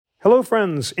Hello,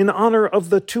 friends. In honor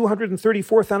of the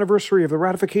 234th anniversary of the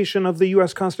ratification of the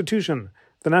U.S. Constitution,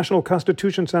 the National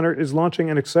Constitution Center is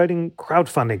launching an exciting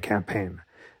crowdfunding campaign.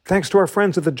 Thanks to our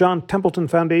friends at the John Templeton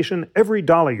Foundation, every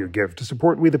dollar you give to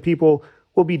support We the People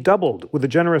will be doubled with a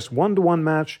generous one-to-one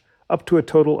match up to a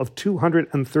total of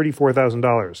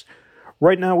 $234,000.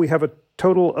 Right now, we have a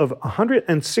total of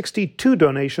 162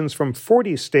 donations from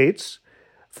 40 states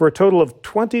for a total of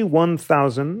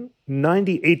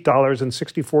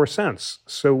 $21,098.64.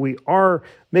 So we are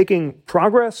making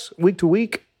progress week to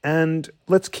week, and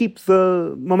let's keep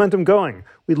the momentum going.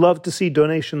 We'd love to see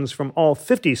donations from all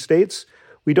 50 states.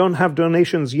 We don't have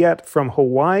donations yet from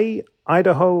Hawaii,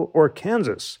 Idaho, or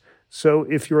Kansas. So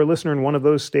if you're a listener in one of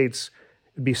those states,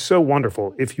 it'd be so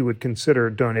wonderful if you would consider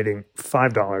donating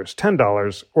 $5,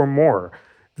 $10, or more.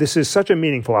 This is such a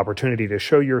meaningful opportunity to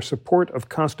show your support of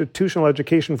constitutional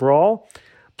education for all.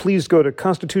 Please go to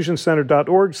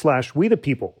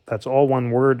constitutioncenter.org/wethepeople. That's all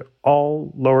one word,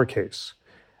 all lowercase.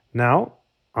 Now,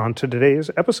 on to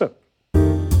today's episode.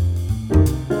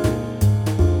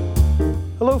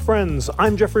 Hello, friends.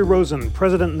 I'm Jeffrey Rosen,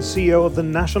 President and CEO of the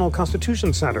National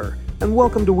Constitution Center, and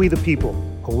welcome to We the People,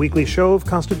 a weekly show of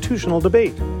constitutional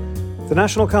debate. The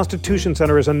National Constitution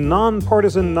Center is a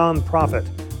nonpartisan nonprofit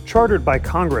chartered by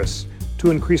Congress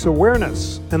to increase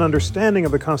awareness and understanding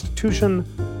of the Constitution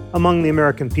among the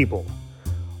American people.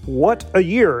 What a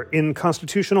year in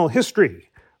constitutional history,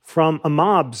 from a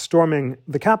mob storming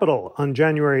the Capitol on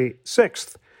January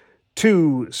 6th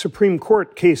to Supreme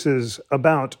Court cases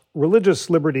about religious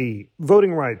liberty,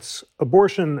 voting rights,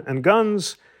 abortion, and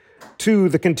guns, to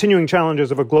the continuing challenges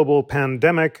of a global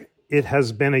pandemic. It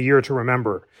has been a year to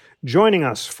remember. Joining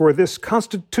us for this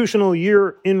constitutional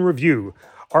year in review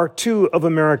are two of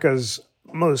America's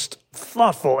most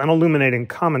thoughtful and illuminating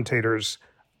commentators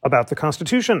about the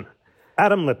Constitution.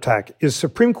 Adam Liptak is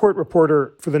Supreme Court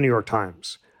reporter for the New York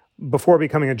Times. Before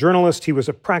becoming a journalist, he was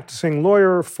a practicing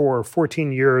lawyer for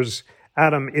 14 years.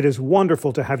 Adam, it is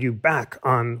wonderful to have you back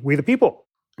on We the People.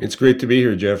 It's great to be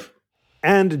here, Jeff.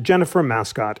 And Jennifer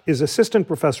Mascott is assistant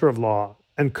professor of law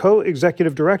and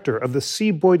co-executive director of the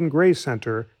C. Boyden Gray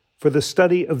Center for the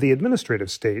Study of the Administrative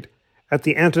State at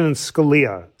the Antonin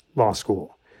Scalia Law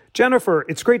School. Jennifer,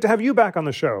 it's great to have you back on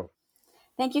the show.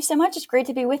 Thank you so much. It's great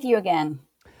to be with you again.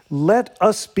 Let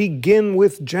us begin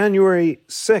with January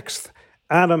 6th.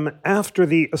 Adam, after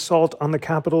the assault on the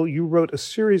Capitol, you wrote a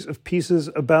series of pieces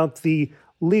about the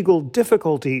legal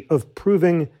difficulty of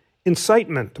proving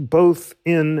incitement, both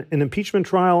in an impeachment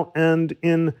trial and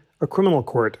in a criminal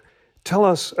court. Tell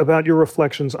us about your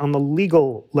reflections on the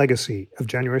legal legacy of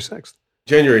January 6th.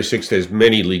 January 6th has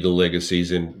many legal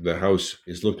legacies, and the House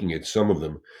is looking at some of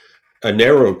them. A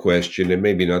narrow question, and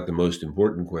maybe not the most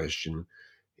important question,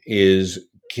 is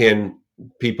can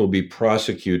people be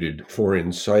prosecuted for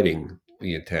inciting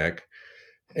the attack?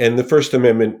 And the First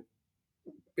Amendment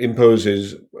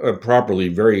imposes properly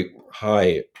very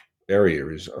high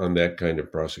barriers on that kind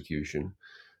of prosecution,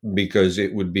 because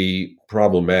it would be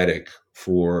problematic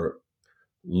for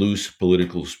loose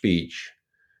political speech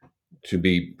to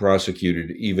be prosecuted,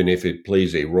 even if it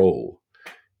plays a role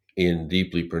in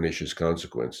deeply pernicious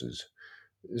consequences.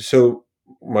 So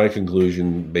my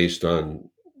conclusion, based on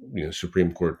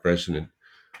Supreme Court precedent,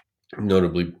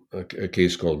 notably a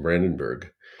case called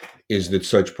Brandenburg, is that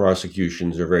such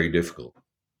prosecutions are very difficult.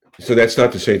 So that's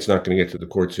not to say it's not going to get to the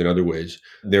courts in other ways.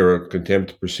 There are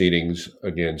contempt proceedings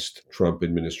against Trump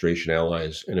administration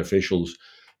allies and officials,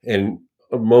 and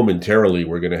momentarily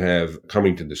we're going to have,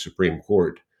 coming to the Supreme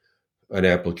Court, an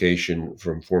application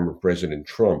from former President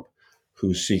Trump,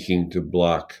 who's seeking to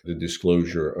block the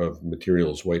disclosure of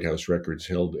materials, White House records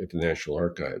held at the National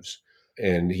Archives.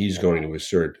 And he's going to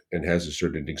assert, and has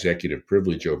asserted, executive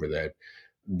privilege over that.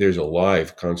 There's a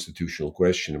live constitutional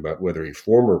question about whether a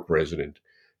former president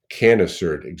can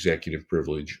assert executive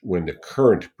privilege when the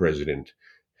current president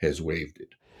has waived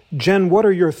it. Jen, what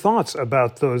are your thoughts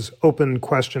about those open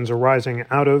questions arising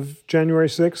out of January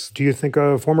 6th? Do you think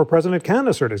a former president can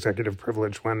assert executive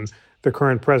privilege when the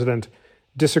current president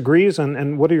disagrees?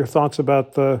 And what are your thoughts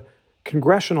about the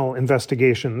congressional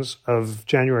investigations of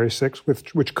January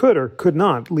 6th, which could or could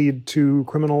not lead to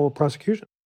criminal prosecution?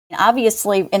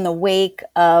 Obviously, in the wake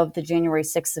of the January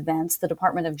 6th events, the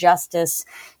Department of Justice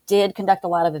did conduct a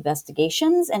lot of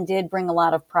investigations and did bring a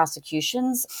lot of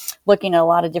prosecutions, looking at a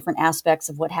lot of different aspects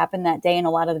of what happened that day and a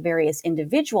lot of the various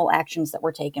individual actions that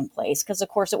were taking place. Because, of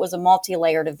course, it was a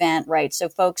multi-layered event, right? So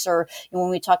folks are, when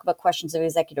we talk about questions of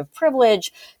executive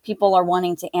privilege, people are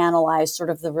wanting to analyze sort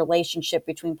of the relationship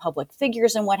between public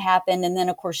figures and what happened. And then,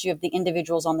 of course, you have the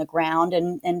individuals on the ground,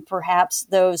 and perhaps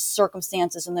those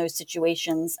circumstances and those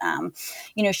situations,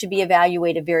 should be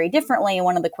evaluated very differently. And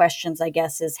one of the questions, I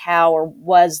guess, is how or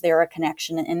was there a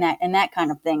connection in that kind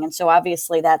of thing. And so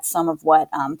obviously that's some of what,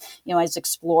 is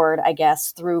explored, I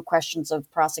guess, through questions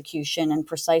of prosecution and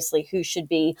precisely who should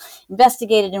be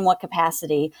investigated in what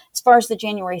capacity. As far as the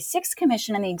January 6th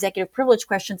Commission and the executive privilege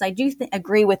questions, I do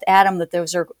agree with Adam that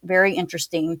those are very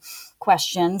interesting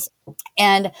questions.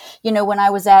 And, when I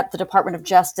was at the Department of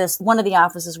Justice, one of the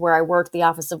offices where I worked, the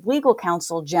Office of Legal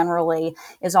Counsel, generally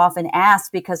is often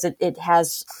asked because it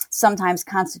has sometimes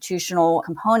constitutional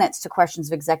components to questions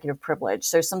of executive privilege.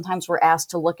 So sometimes we're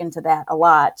asked to look into that a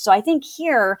lot. So I think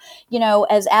here,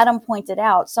 as Adam pointed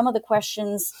out, some of the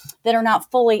questions that are not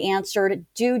fully answered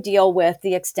do deal with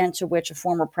the extent to which a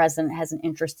former president has an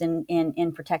interest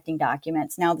in protecting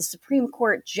documents. Now, the Supreme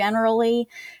Court generally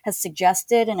has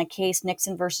suggested in a case,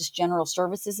 Nixon versus General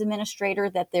Services Administrator,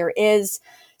 that there is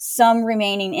some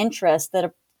remaining interest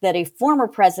that a former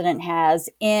president has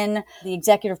in the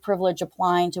executive privilege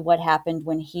applying to what happened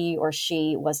when he or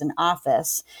she was in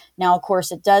office. Now, of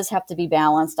course, it does have to be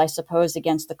balanced, I suppose,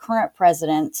 against the current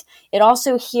president. It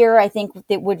also here, I think,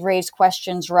 it would raise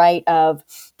questions, right, of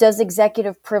does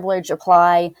executive privilege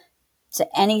apply to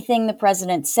anything the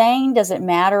president's saying? Does it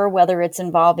matter whether it's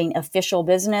involving official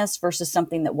business versus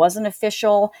something that wasn't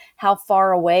official? How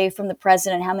far away from the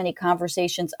president? How many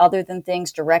conversations other than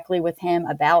things directly with him,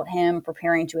 about him,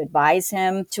 preparing to advise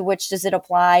him? To which does it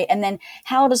apply? And then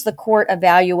how does the court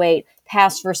evaluate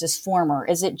past versus former?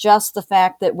 Is it just the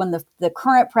fact that when the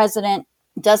current president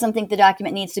doesn't think the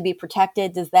document needs to be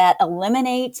protected, does that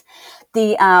eliminate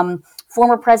the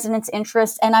former president's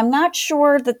interest? And I'm not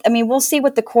sure that, we'll see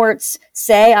what the courts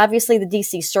say. Obviously, the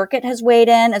DC Circuit has weighed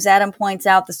in. As Adam points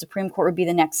out, the Supreme Court would be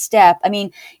the next step.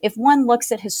 If one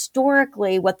looks at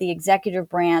historically what the executive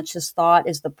branch has thought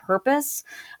is the purpose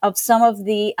of some of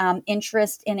the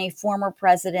interest in a former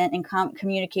president and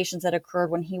communications that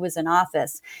occurred when he was in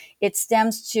office, it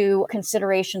stems to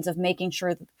considerations of making sure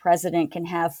that the president can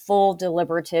have full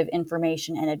deliberative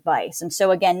information and advice. And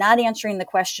so again, not answering the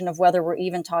question of whether we're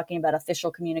even talking about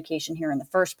official communication here in the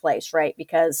first place, right?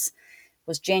 Because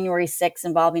was January 6th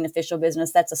involving official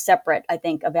business? That's a separate, I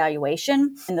think,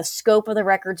 evaluation, and the scope of the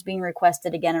records being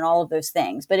requested again, and all of those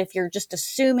things. But if you're just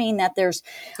assuming that there's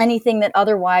anything that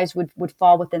otherwise would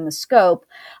fall within the scope,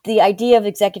 the idea of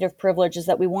executive privilege is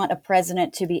that we want a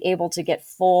president to be able to get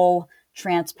full,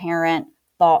 transparent,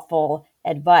 thoughtful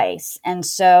advice. And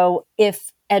so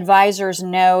if advisors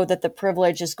know that the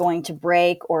privilege is going to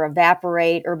break or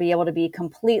evaporate or be able to be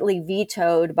completely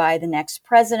vetoed by the next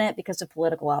president because of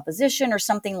political opposition or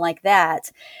something like that,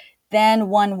 then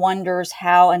one wonders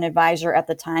how an advisor at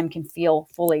the time can feel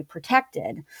fully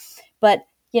protected. But,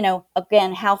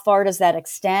 again, how far does that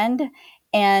extend?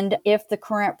 And if the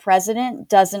current president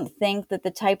doesn't think that the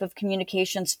type of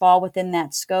communications fall within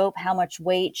that scope, how much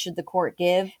weight should the court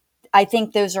give? I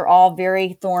think those are all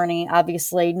very thorny,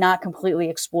 obviously not completely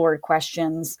explored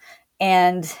questions.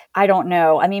 And I don't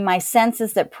know. My sense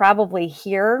is that probably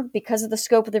here, because of the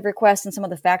scope of the request and some of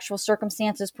the factual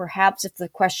circumstances, perhaps if the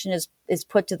question is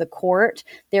put to the court,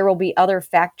 there will be other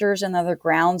factors and other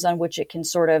grounds on which it can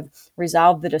sort of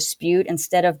resolve the dispute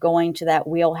instead of going to that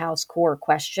wheelhouse core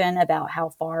question about how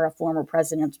far a former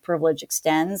president's privilege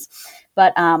extends.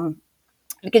 But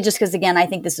because again, I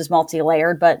think this is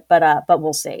multi-layered, but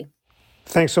we'll see.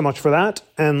 Thanks so much for that,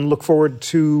 and look forward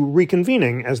to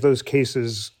reconvening as those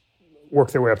cases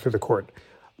work their way up through the court.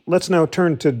 Let's now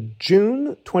turn to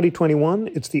June 2021.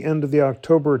 It's the end of the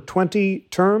October 20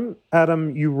 term.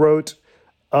 Adam, you wrote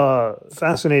a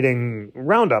fascinating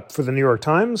roundup for the New York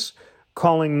Times,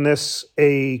 calling this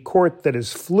a court that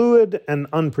is fluid and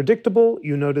unpredictable.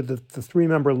 You noted that the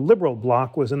three-member liberal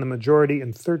bloc was in the majority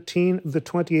in 13 of the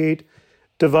 28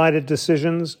 divided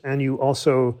decisions, and you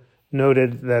also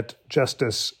noted that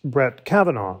Justice Brett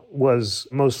Kavanaugh was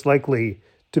most likely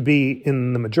to be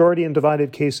in the majority in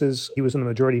divided cases. He was in the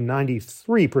majority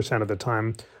 93% of the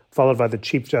time, followed by the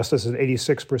Chief Justice at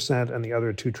 86% and the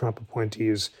other two Trump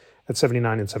appointees at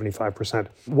 79 and 75%.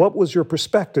 What was your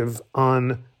perspective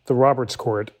on the Roberts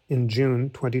Court in June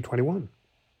 2021?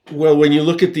 Well, when you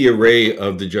look at the array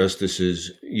of the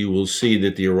justices, you will see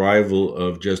that the arrival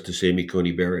of Justice Amy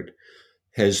Coney Barrett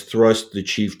has thrust the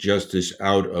Chief Justice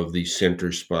out of the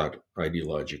center spot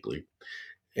ideologically.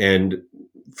 and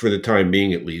for the time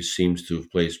being at least, seems to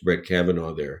have placed Brett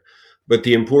Kavanaugh there. But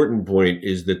the important point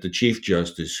is that the Chief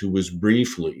Justice, who was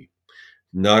briefly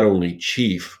not only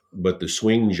chief, but the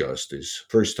swing justice,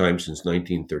 first time since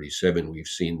 1937 we've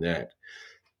seen that,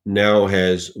 now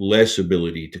has less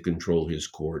ability to control his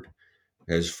court,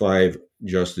 has 5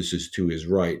 justices to his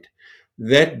right.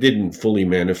 That didn't fully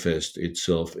manifest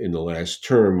itself in the last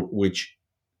term, which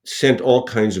sent all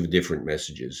kinds of different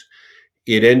messages.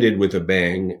 It ended with a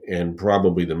bang, and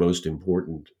probably the most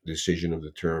important decision of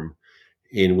the term,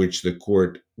 in which the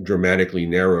court dramatically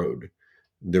narrowed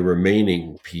the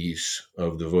remaining piece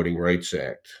of the Voting Rights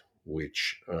Act,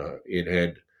 which it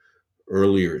had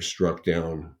earlier struck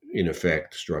down, in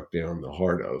effect, struck down the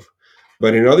heart of.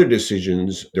 But in other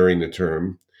decisions during the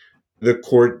term, the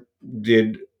court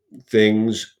did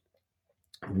things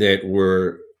that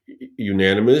were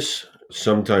unanimous,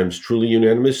 sometimes truly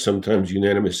unanimous, sometimes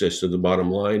unanimous as to the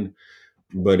bottom line,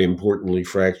 but importantly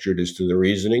fractured as to the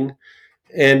reasoning.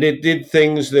 And it did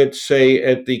things that, say,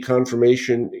 at the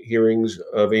confirmation hearings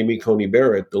of Amy Coney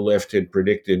Barrett, the left had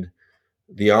predicted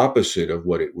the opposite of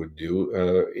what it would do.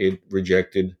 It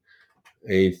rejected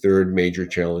a third major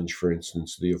challenge, for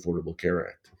instance, the Affordable Care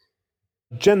Act.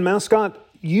 Jen Mascott,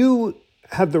 you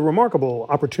had the remarkable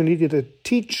opportunity to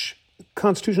teach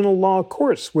constitutional law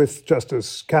course with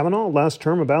Justice Kavanaugh last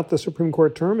term about the Supreme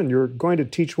Court term, and you're going to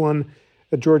teach one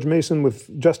at George Mason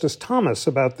with Justice Thomas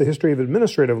about the history of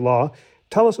administrative law.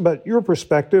 Tell us about your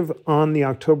perspective on the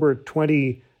October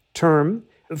 20 term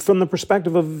from the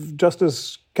perspective of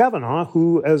Justice Kavanaugh,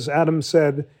 who, as Adam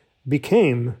said,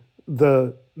 became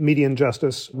the median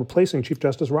justice, replacing Chief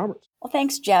Justice Roberts. Well,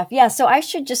 thanks, Jeff. Yeah, so I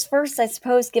should just first, I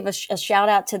suppose, give a shout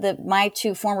out to my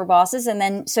 2 former bosses, and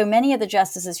then so many of the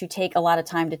justices who take a lot of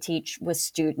time to teach with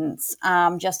students.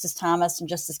 Justice Thomas and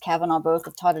Justice Kavanaugh both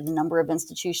have taught at a number of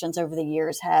institutions over the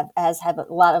years, as have a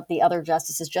lot of the other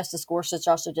justices. Justice Gorsuch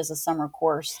also does a summer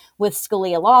course with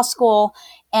Scalia Law School,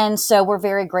 and so we're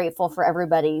very grateful for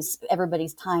everybody's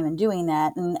time in doing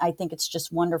that. And I think it's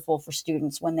just wonderful for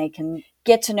students when they can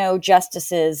get to know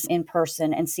justices in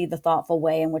person and see the thoughtful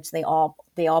way in which they all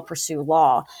pursue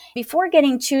law. Before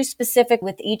getting too specific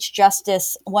with each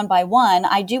justice one by one,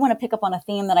 I do want to pick up on a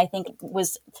theme that I think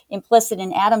was implicit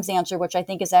in Adam's answer, which I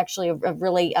think is actually a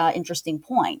really interesting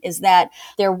point, is that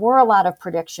there were a lot of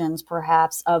predictions,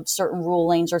 perhaps, of certain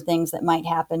rulings or things that might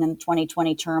happen in the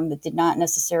 2020 term that did not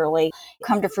necessarily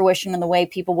come to fruition in the way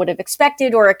people would have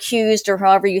expected or accused, or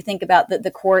however you think about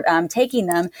the court taking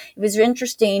them. It was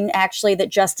interesting, actually, that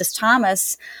Justice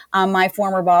Thomas, my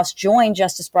former boss, joined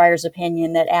Justice Breyer's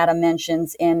opinion that Adam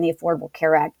mentions in the Affordable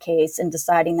Care Act case and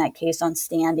deciding that case on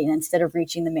standing instead of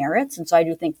reaching the merits. And so I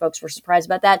do think folks were surprised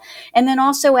about that. And then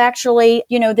also, actually,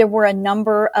 there were a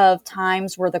number of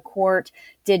times where the court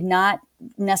did not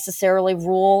necessarily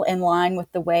rule in line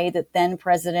with the way that then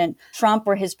President Trump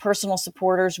or his personal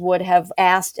supporters would have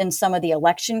asked in some of the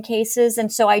election cases.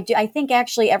 And so I think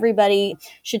actually everybody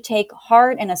should take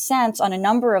heart, in a sense, on a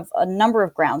number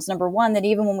of grounds. Number one, that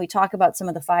even when we talk about some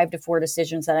of the 5-4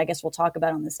 decisions that I guess we'll talk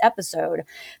about on this episode,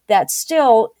 that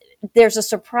still there's a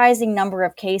surprising number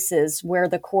of cases where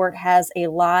the court has a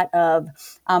lot of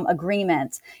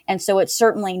agreement. And so it's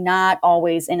certainly not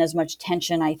always in as much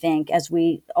tension, I think, as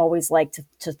we always like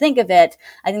to think of it.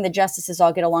 I think the justices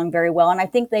all get along very well. And I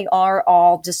think they are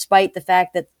all, despite the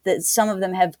fact that some of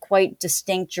them have quite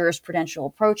distinct jurisprudential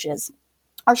approaches,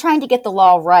 are trying to get the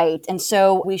law right. And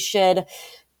so we should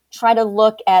try to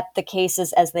look at the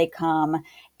cases as they come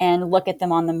and look at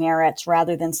them on the merits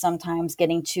rather than sometimes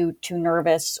getting too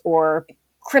nervous or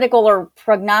critical or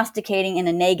prognosticating in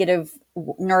a negative,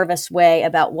 nervous way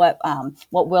about what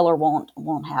will or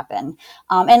won't happen.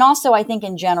 And also, I think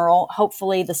in general,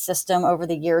 hopefully the system over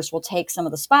the years will take some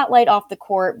of the spotlight off the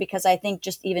court, because I think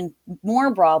just even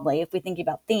more broadly, if we think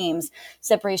about themes,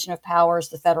 separation of powers,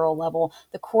 the federal level,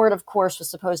 the court, of course, was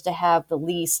supposed to have the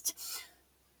least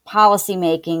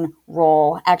policymaking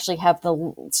role, actually have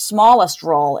the smallest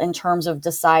role in terms of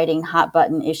deciding hot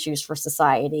button issues for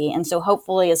society. And so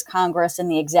hopefully as Congress and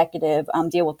the executive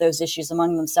deal with those issues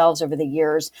among themselves over the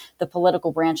years, the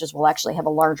political branches will actually have a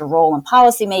larger role in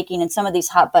policymaking. And some of these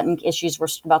hot button issues we're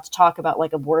about to talk about,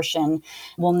 like abortion,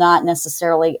 will not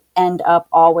necessarily end up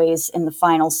always in the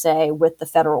final say with the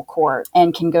federal court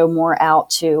and can go more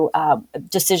out to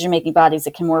decision-making bodies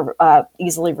that can more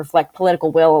easily reflect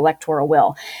political will, electoral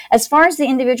will. As far as the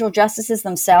individual justices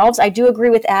themselves, I do agree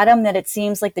with Adam that it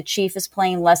seems like the chief is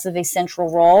playing less of a central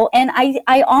role. And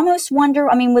I almost wonder,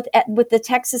 I mean, with the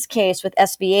Texas case with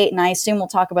SB 8, and I assume we'll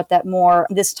talk about that more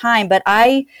this time, but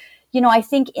I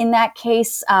think in that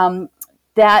case,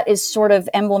 that is sort of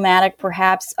emblematic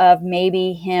perhaps of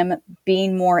maybe him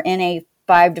being more in a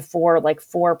 5-4, like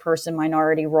 4-person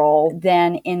minority role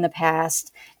than in the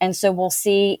past. And so we'll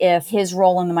see if his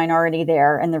role in the minority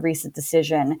there and the recent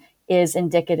decision is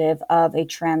indicative of a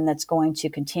trend that's going to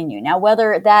continue. Now,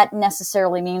 whether that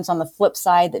necessarily means on the flip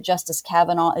side that Justice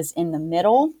Kavanaugh is in the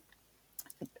middle,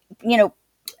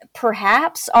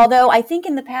 perhaps, although I think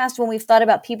in the past when we've thought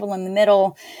about people in the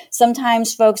middle,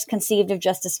 sometimes folks conceived of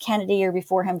Justice Kennedy or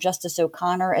before him Justice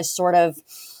O'Connor as sort of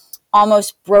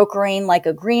almost brokering like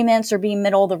agreements or being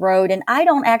middle of the road. And I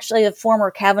don't actually, the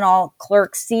former Kavanaugh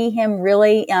clerk, see him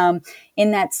really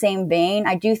in that same vein.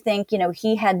 I do think,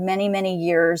 he had many, many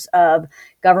years of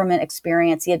government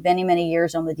experience. He had many, many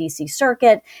years on the DC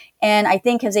circuit, and I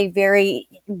think has a very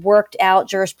worked out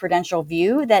jurisprudential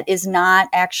view that is not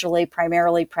actually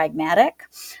primarily pragmatic.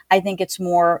 I think it's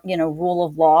more, rule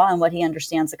of law and what he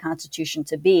understands the Constitution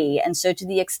to be. And so to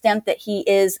the extent that he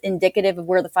is indicative of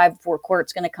where the 5-4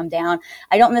 court's going to come down,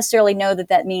 I don't necessarily know that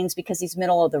that means because he's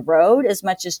middle of the road as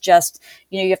much as just,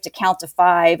 you have to count to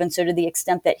 5. And so to the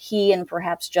extent that he and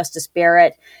perhaps Justice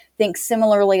Barrett think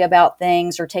similarly about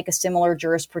things or take a similar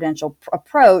jurisprudential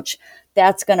approach,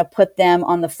 that's going to put them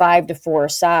on the 5-4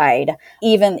 side,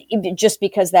 even just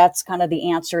because that's kind of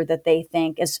the answer that they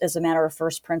think is, as a matter of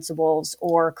first principles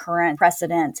or current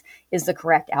precedent, is the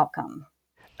correct outcome.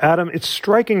 Adam, it's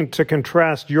striking to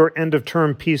contrast your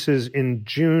end-of-term pieces in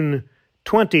June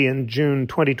 20 and June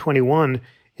 2021.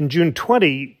 In June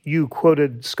 20, you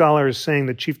quoted scholars saying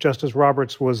that Chief Justice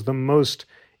Roberts was the most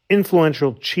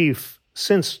influential chief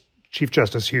since Chief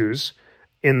Justice Hughes,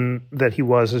 in that he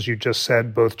was, as you just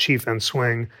said, both chief and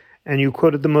swing. And you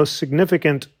quoted the most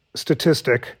significant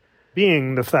statistic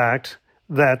being the fact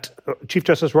that Chief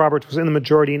Justice Roberts was in the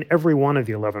majority in every one of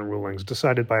the 11 rulings,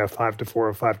 decided by a 5-4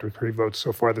 or 5-3 votes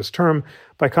so far this term.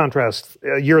 By contrast,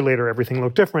 a year later, everything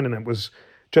looked different, and it was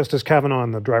Justice Kavanaugh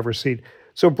in the driver's seat.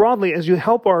 So broadly, as you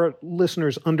help our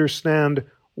listeners understand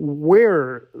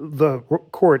where the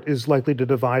court is likely to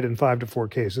divide in 5-4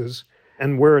 cases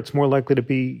and where it's more likely to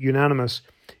be unanimous,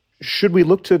 should we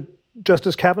look to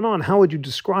Justice Kavanaugh? And how would you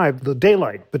describe the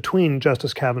daylight between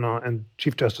Justice Kavanaugh and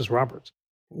Chief Justice Roberts?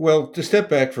 Well, to step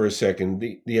back for a second,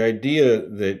 the idea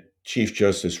that Chief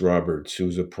Justice Roberts, who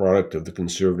was a product of the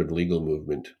conservative legal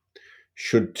movement,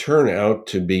 should turn out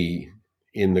to be,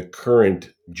 in the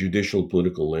current judicial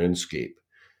political landscape,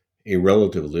 a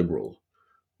relative liberal,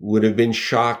 would have been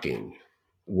shocking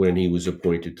when he was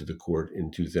appointed to the court in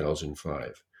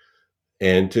 2005.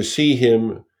 And to see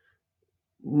him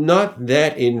not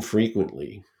that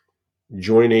infrequently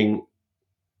joining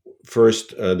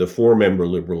first the 4-member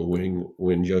liberal wing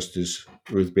when Justice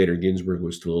Ruth Bader Ginsburg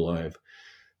was still alive.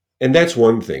 And that's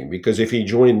one thing, because if he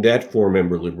joined that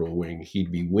 4-member liberal wing,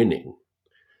 he'd be winning.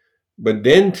 But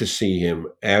then to see him,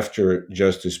 after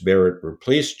Justice Barrett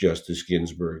replaced Justice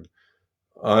Ginsburg,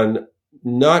 on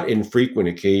not infrequent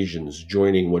occasions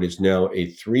joining what is now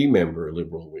a 3-member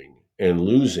liberal wing and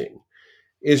losing,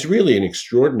 is really an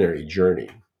extraordinary journey.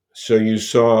 So you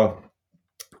saw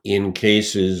in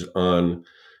cases on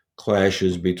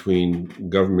clashes between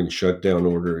government shutdown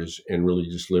orders and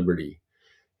religious liberty,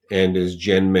 and as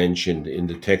Jen mentioned in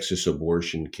the Texas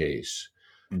abortion case,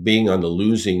 being on the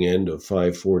losing end of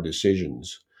 5-4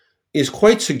 decisions, is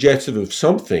quite suggestive of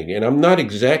something. And I'm not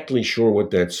exactly sure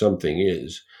what that something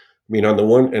is. I mean, on the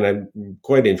one, and I'm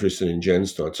quite interested in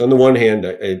Jen's thoughts. On the one hand,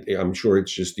 I'm sure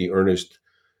it's just the earnest,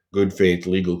 good faith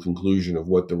legal conclusion of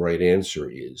what the right answer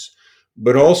is.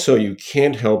 But also, you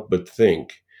can't help but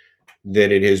think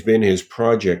that it has been his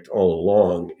project all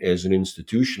along as an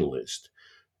institutionalist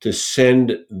to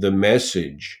send the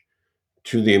message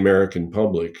to the American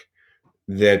public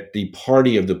that the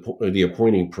party of the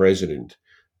appointing president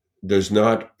does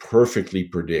not perfectly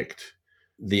predict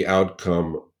the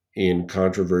outcome in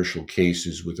controversial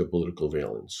cases with a political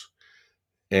valence.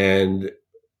 And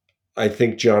I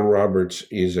think John Roberts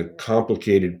is a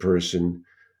complicated person,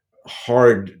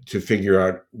 hard to figure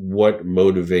out what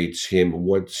motivates him,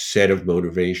 what set of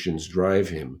motivations drive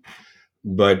him.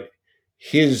 But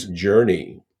his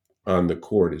journey on the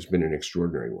court has been an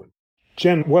extraordinary one.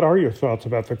 Jen, what are your thoughts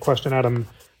about the question Adam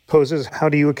poses? How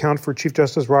do you account for Chief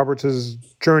Justice Roberts'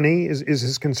 journey? Is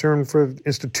his concern for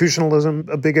institutionalism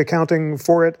a big accounting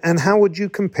for it? And how would you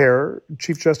compare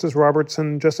Chief Justice Roberts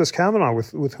and Justice Kavanaugh,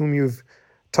 with whom you've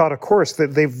taught a course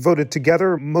that they've voted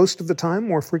together most of the time,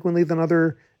 more frequently than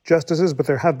other justices, but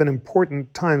there have been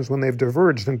important times when they've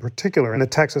diverged, in particular in the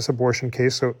Texas abortion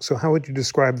case. So how would you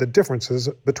describe the differences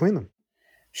between them?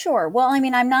 Sure. Well, I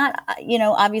mean, I'm not,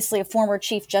 obviously a former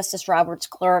Chief Justice Roberts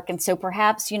clerk. And so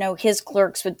perhaps, his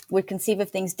clerks would conceive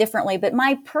of things differently. But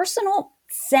my personal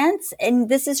sense, and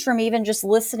this is from even just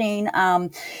listening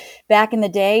back in the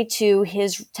day to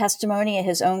his testimony at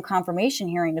his own confirmation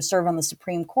hearing to serve on the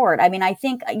Supreme Court. I mean, I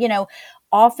think,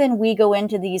 often we go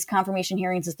into these confirmation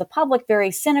hearings as the public very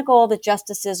cynical that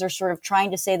justices are sort of trying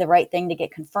to say the right thing to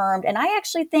get confirmed. And I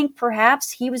actually think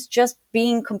perhaps he was just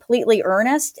being completely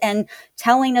earnest and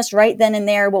telling us right then and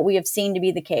there what we have seen to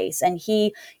be the case. And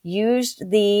he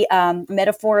used the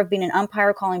metaphor of being an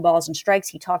umpire calling balls and strikes.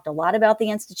 He talked a lot about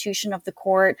the institution of the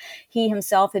court. He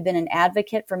himself had been an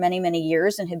advocate for many, many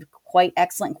years and had quite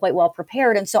excellent, quite well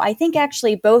prepared. And so I think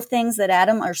actually both things that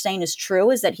Adam are saying is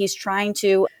true, is that he's trying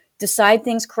to decide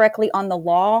things correctly on the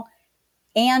law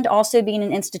and also being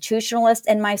an institutionalist.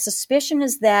 And my suspicion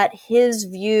is that his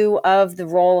view of the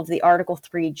role of the Article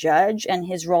III judge and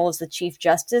his role as the Chief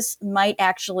Justice might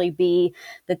actually be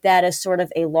that is sort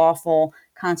of a lawful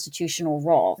constitutional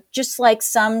role. Just like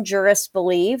some jurists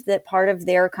believe that part of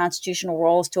their constitutional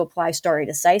role is to apply stare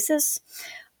decisis.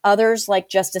 Others, like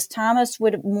Justice Thomas,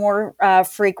 would more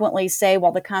frequently say,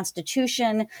 well, the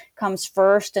Constitution comes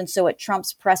first, and so it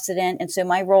trumps precedent. And so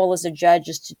my role as a judge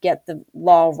is to get the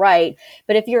law right.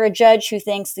 But if you're a judge who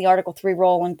thinks the Article III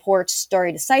role imports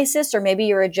stare decisis, or maybe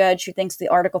you're a judge who thinks the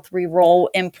Article III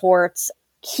role imports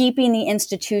keeping the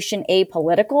institution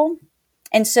apolitical.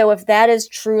 And so if that is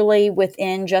truly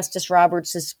within Justice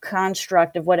Roberts'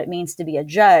 construct of what it means to be a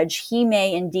judge, he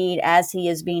may indeed, as he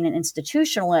is being an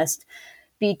institutionalist,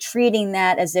 be treating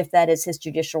that as if that is his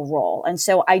judicial role. And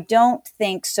so I don't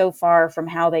think so far from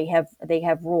how they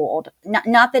have ruled,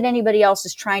 not that anybody else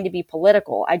is trying to be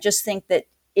political. I just think that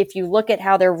if you look at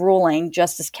how they're ruling,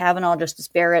 Justice Kavanaugh, Justice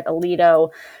Barrett,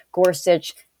 Alito,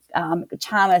 Gorsuch,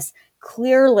 Thomas,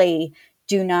 clearly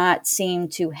do not seem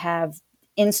to have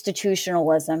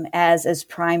institutionalism as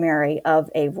primary of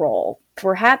a role.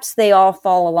 Perhaps they all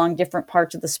fall along different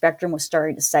parts of the spectrum with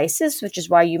stare decisis, which is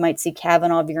why you might see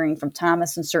Kavanaugh veering from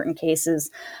Thomas in certain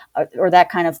cases or that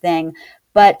kind of thing.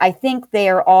 But I think they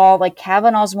are all, like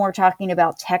Kavanaugh's more talking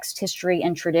about text, history,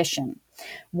 and tradition.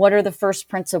 What are the first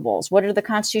principles? What are the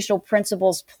constitutional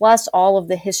principles plus all of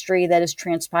the history that has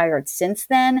transpired since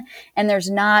then? And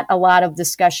there's not a lot of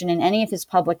discussion in any of his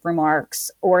public remarks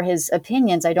or his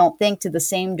opinions, I don't think, to the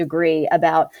same degree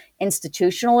about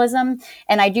institutionalism.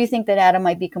 And I do think that Adam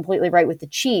might be completely right with the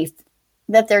Chief,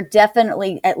 that there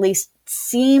definitely at least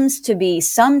seems to be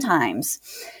sometimes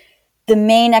the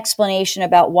main explanation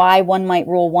about why one might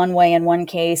rule one way in one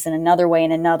case and another way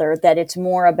in another, that it's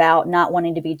more about not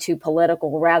wanting to be too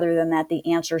political rather than that the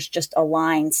answers just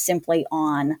align simply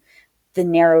on the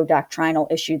narrow doctrinal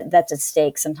issue that's at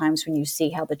stake sometimes when you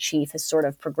see how the Chief has sort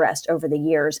of progressed over the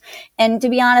years. And to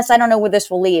be honest, I don't know where this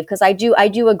will leave, because I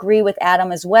do agree with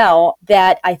Adam as well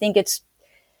that I think it's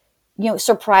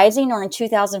surprising, or in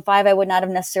 2005, I would not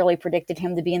have necessarily predicted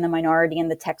him to be in the minority in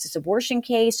the Texas abortion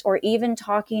case, or even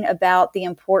talking about the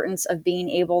importance of being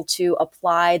able to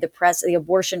apply the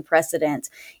abortion precedent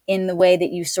in the way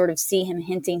that you sort of see him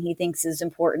hinting he thinks is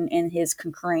important in his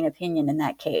concurring opinion in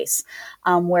that case.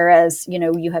 Whereas,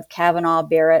 you have Kavanaugh,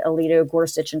 Barrett, Alito,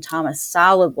 Gorsuch, and Thomas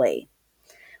solidly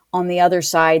on the other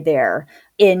side there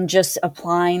in just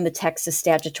applying the Texas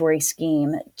statutory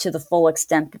scheme to the full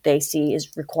extent that they see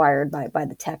is required by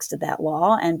the text of that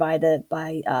law and by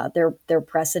their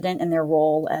precedent and their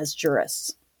role as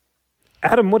jurists.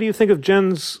 Adam, what do you think of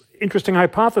Jen's interesting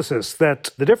hypothesis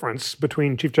that the difference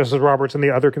between Chief Justice Roberts and the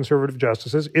other conservative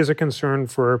justices is a concern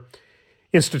for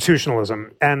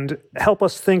institutionalism? And help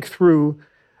us think through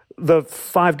the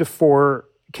 5-4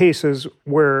 cases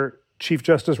where Chief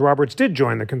Justice Roberts did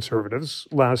join the conservatives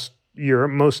last year,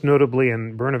 most notably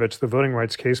in Brnovich, the voting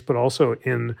rights case, but also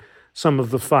in some of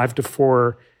the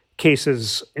 5-4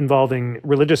 cases involving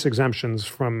religious exemptions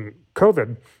from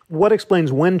COVID. What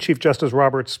explains when Chief Justice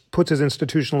Roberts puts his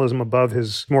institutionalism above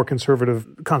his more conservative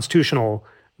constitutional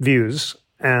views?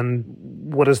 And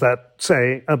what does that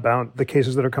say about the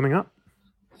cases that are coming up?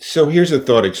 So here's a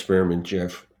thought experiment,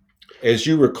 Jeff. As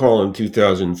you recall, in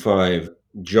 2005,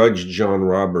 Judge John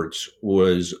Roberts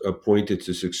was appointed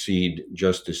to succeed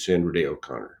Justice Sandra Day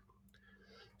O'Connor.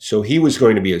 So he was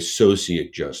going to be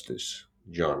Associate Justice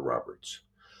John Roberts.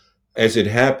 As it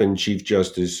happened, Chief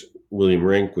Justice William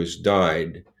Rehnquist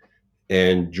died,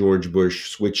 and George Bush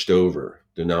switched over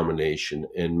the nomination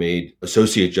and made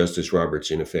Associate Justice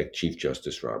Roberts, in effect, Chief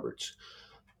Justice Roberts.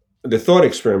 The thought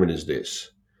experiment is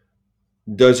this.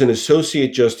 Does an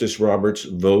Associate Justice Roberts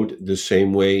vote the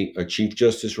same way a Chief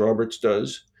Justice Roberts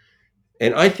does?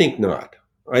 And I think not.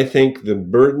 I think the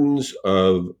burdens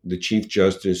of the Chief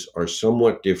Justice are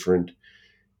somewhat different,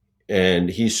 and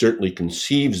he certainly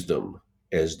conceives them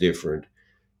as different.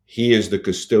 He is the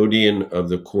custodian of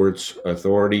the court's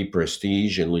authority,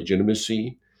 prestige, and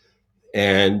legitimacy.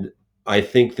 And I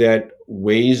think that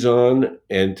weighs on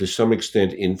and to some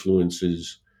extent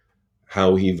influences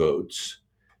how he votes.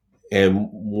 And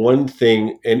one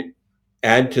thing, and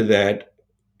add to that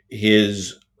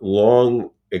his long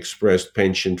expressed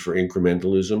penchant for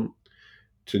incrementalism,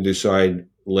 to decide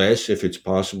less if it's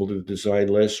possible to decide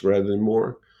less rather than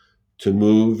more, to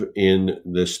move in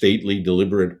the stately,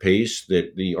 deliberate pace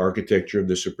that the architecture of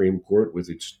the Supreme Court with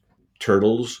its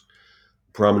turtles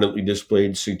prominently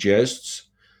displayed suggests.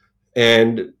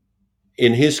 And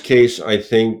in his case, I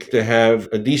think to have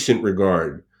a decent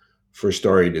regard for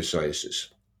stare decisis,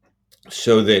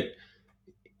 so that,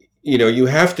 you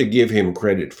have to give him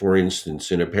credit, for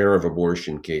instance, in a pair of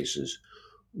abortion cases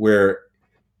where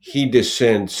he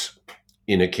dissents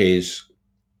in a case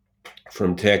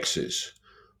from Texas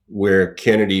where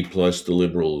Kennedy plus the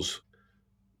liberals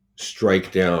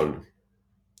strike down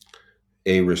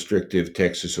a restrictive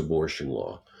Texas abortion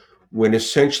law, when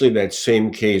essentially that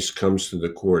same case comes to the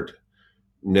court,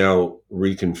 now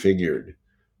reconfigured,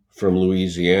 from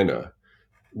Louisiana.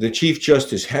 The Chief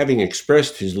Justice, having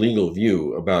expressed his legal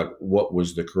view about what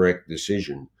was the correct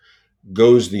decision,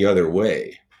 goes the other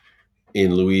way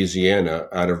in Louisiana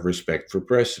out of respect for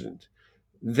precedent.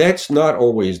 That's not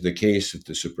always the case at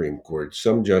the Supreme Court.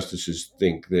 Some justices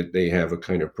think that they have a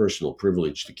kind of personal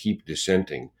privilege to keep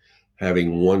dissenting,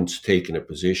 having once taken a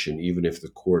position, even if the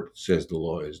court says the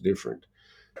law is different.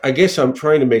 I guess I'm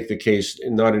trying to make the case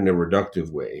not in a reductive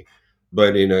way,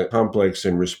 but in a complex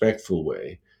and respectful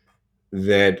way,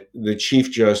 that the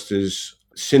Chief Justice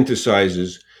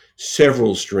synthesizes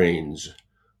several strains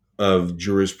of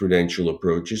jurisprudential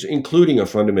approaches, including a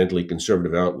fundamentally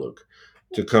conservative outlook,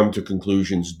 to come to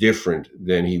conclusions different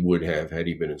than he would have had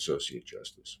he been Associate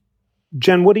Justice.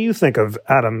 Jen, what do you think of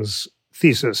Adams'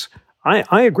 thesis?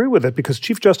 I agree with it because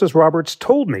Chief Justice Roberts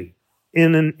told me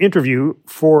in an interview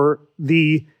for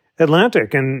The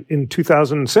Atlantic in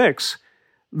 2006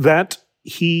 that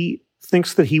he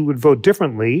thinks that he would vote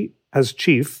differently as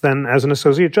chief than as an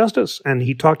associate justice. And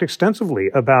he talked extensively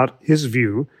about his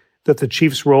view that the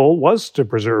chief's role was to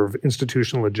preserve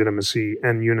institutional legitimacy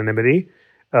and unanimity,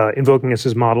 invoking as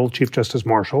his model Chief Justice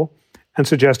Marshall, and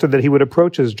suggested that he would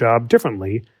approach his job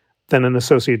differently than an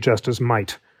associate justice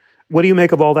might. What do you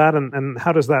make of all that, and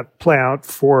how does that play out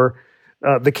for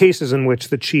the cases in which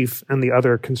the chief and the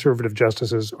other conservative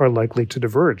justices are likely to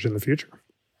diverge in the future?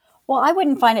 Well, I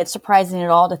wouldn't find it surprising at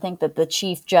all to think that the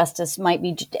Chief Justice might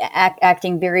be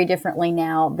acting very differently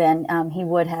now than he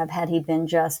would have had he been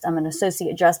just an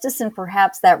Associate Justice, and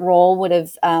perhaps that role would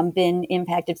have been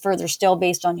impacted further still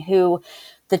based on who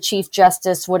the Chief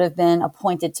Justice would have been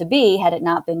appointed to be had it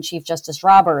not been Chief Justice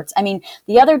Roberts. I mean,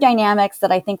 the other dynamics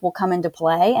that I think will come into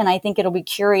play, and I think it'll be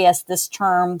curious this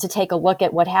term to take a look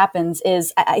at what happens,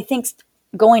 is I think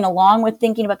going along with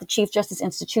thinking about the Chief Justice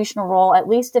institutional role, at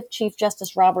least if Chief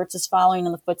Justice Roberts is following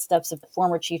in the footsteps of the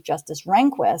former Chief Justice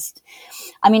Rehnquist.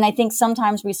 I mean, I think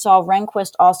sometimes we saw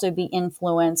Rehnquist also be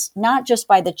influenced not just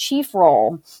by the chief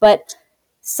role, but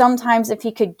sometimes if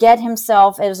he could get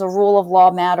himself as a rule of law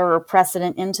matter or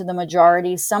precedent into the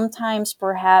majority, sometimes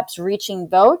perhaps reaching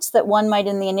votes that one might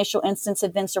in the initial instance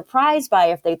have been surprised by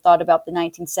if they thought about the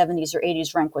 1970s or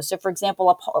 80s Rehnquist. So for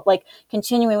example, like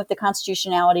continuing with the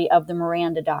constitutionality of the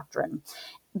Miranda Doctrine,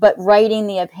 but writing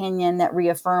the opinion that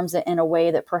reaffirms it in a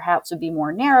way that perhaps would be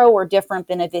more narrow or different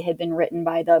than if it had been written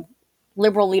by the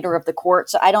liberal leader of the court.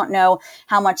 So I don't know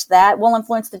how much that will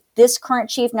influence this current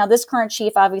chief. Now, this current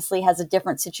chief obviously has a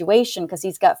different situation because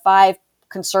he's got 5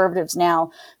 conservatives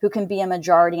now who can be a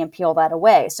majority and peel that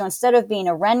away. So instead of being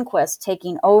a Rehnquist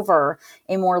taking over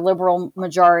a more liberal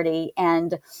majority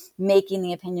and making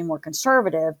the opinion more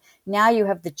conservative, now you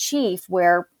have the chief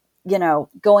where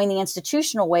going the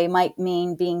institutional way might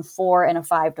mean being 4 and a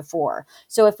 5-4.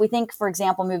 So if we think, for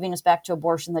example, moving us back to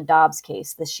abortion, the Dobbs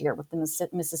case this year with the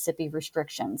Mississippi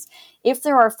restrictions, if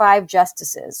there are 5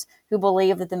 justices who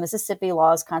believe that the Mississippi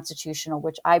law is constitutional,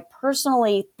 which I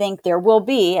personally think there will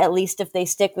be, at least if they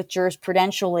stick with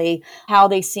jurisprudentially how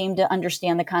they seem to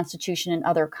understand the Constitution in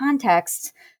other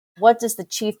contexts, what does the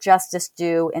Chief Justice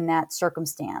do in that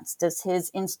circumstance? Does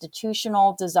his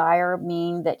institutional desire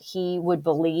mean that he would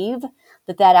believe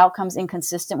that that outcome is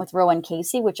inconsistent with Roe and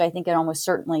Casey, which I think it almost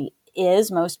certainly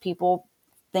is. Most people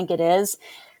think it is.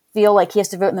 Feel like he has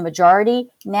to vote in the majority.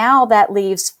 Now that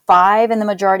leaves 5 in the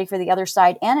majority for the other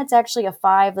side. And it's actually a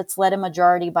 5 that's led a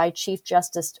majority by Chief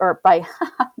Justice, or by,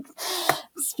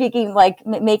 speaking like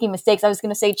making mistakes, I was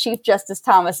going to say Chief Justice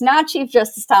Thomas, not Chief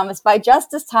Justice Thomas, by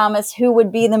Justice Thomas, who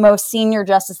would be the most senior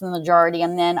justice in the majority.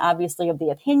 And then obviously of the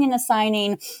opinion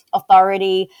assigning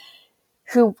authority,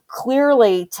 who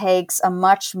clearly takes a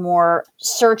much more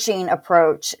searching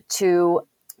approach to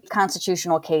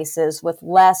constitutional cases with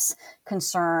less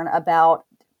concern about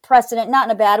precedent, not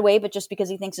in a bad way, but just because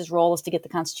he thinks his role is to get the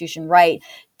Constitution right.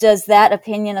 Does that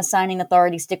opinion assigning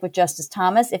authority stick with Justice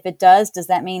Thomas? If it does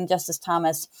that mean Justice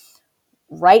Thomas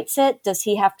writes it? Does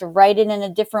he have to write it in a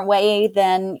different way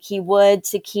than he would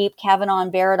to keep Kavanaugh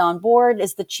and Barrett on board?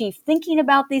 Is the chief thinking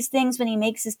about these things when he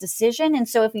makes his decision? And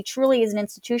so if he truly is an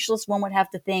institutionalist, one would have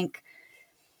to think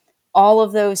all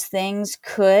of those things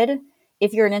could,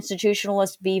 if you're an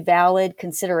institutionalist, be valid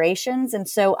considerations. And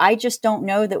so I just don't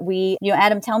know that we,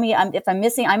 Adam, tell me if I'm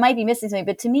missing, I might be missing something,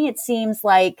 but to me, it seems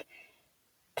like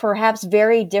perhaps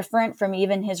very different from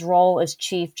even his role as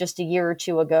chief just a year or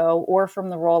two ago, or from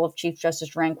the role of Chief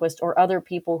Justice Rehnquist or other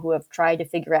people who have tried to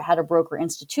figure out how to broker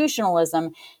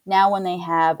institutionalism now when they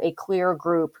have a clear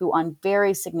group who on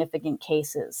very significant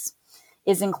cases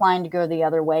is inclined to go the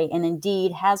other way, and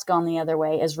indeed has gone the other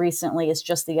way as recently as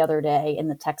just the other day in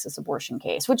the Texas abortion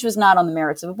case, which was not on the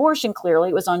merits of abortion, clearly.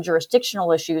 It was on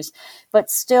jurisdictional issues,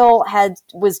 but still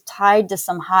was tied to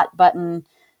some hot button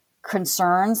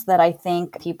concerns that I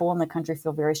think people in the country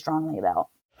feel very strongly about.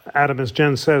 Adam, as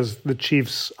Jen says, the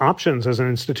chief's options as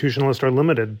an institutionalist are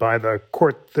limited by the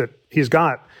court that he's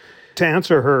got. To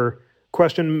answer her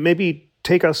question, maybe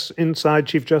take us inside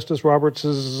Chief Justice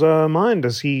Roberts' mind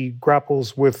as he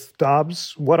grapples with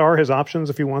Dobbs. What are his options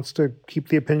if he wants to keep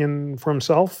the opinion for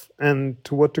himself? And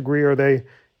to what degree are they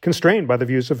constrained by the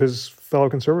views of his fellow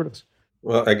conservatives?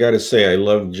 Well, I got to say, I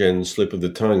love Jen's slip of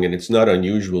the tongue, and it's not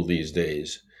unusual these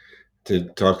days to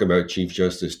talk about Chief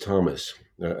Justice Thomas.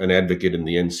 An advocate in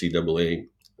the NCAA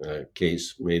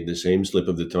case made the same slip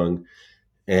of the tongue.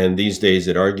 And these days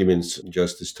at arguments,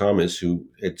 Justice Thomas, who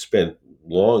had spent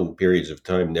long periods of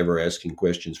time never asking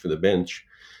questions for the bench,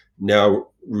 now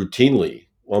routinely,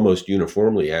 almost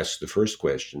uniformly asks the first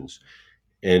questions.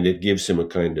 And it gives him a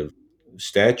kind of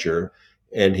stature.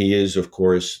 And he is, of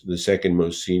course, the second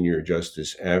most senior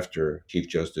justice after Chief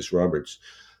Justice Roberts.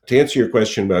 To answer your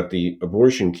question about the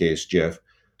abortion case, Jeff,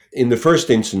 in the first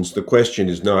instance, the question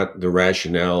is not the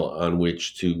rationale on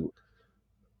which to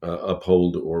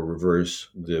uphold or reverse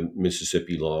the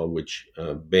Mississippi law, which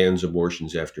bans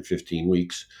abortions after 15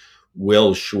 weeks,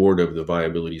 well short of the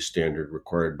viability standard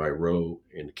required by Roe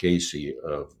and Casey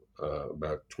of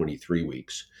about 23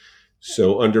 weeks.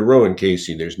 So under Roe and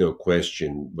Casey, there's no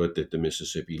question but that the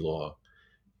Mississippi law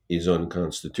is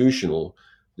unconstitutional.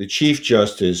 The Chief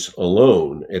Justice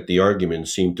alone at the argument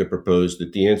seemed to propose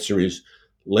that the answer is,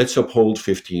 let's uphold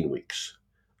 15 weeks.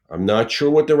 I'm not sure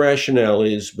what the rationale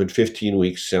is, but 15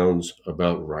 weeks sounds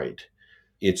about right.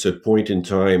 It's a point in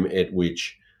time at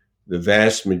which the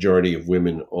vast majority of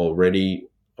women already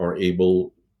are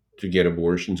able to get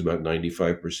abortions. About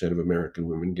 95% of American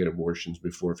women get abortions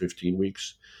before 15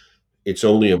 weeks. It's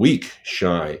only a week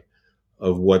shy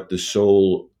of what the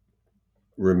sole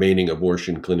remaining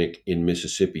abortion clinic in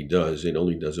Mississippi does. It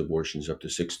only does abortions up to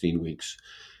 16 weeks.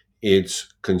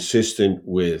 It's consistent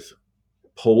with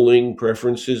polling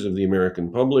preferences of the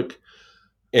American public,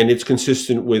 and it's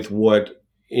consistent with what,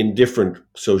 in different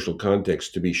social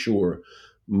contexts, to be sure,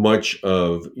 much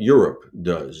of Europe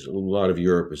does. A lot of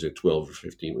Europe is at 12 or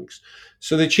 15 weeks.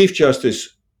 So the Chief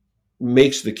Justice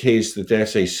makes the case that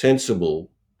that's a sensible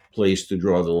place to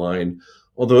draw the line,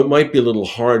 although it might be a little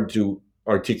hard to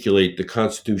articulate the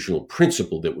constitutional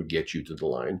principle that would get you to the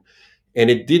line. And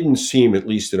it didn't seem, at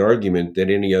least at argument, that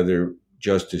any other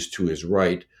justice to his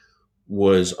right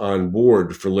was on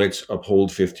board for let's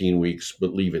uphold 15 weeks,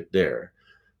 but leave it there.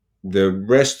 The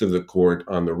rest of the court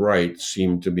on the right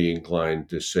seemed to be inclined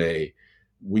to say,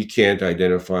 we can't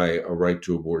identify a right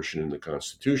to abortion in the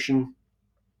Constitution.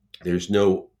 There's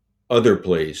no other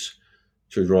place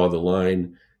to draw the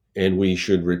line, and we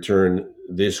should return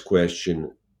this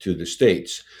question to the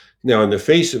states. Now, in the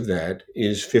face of that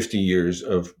is 50 years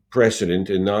of precedent,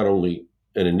 and not only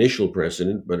an initial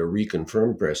precedent, but a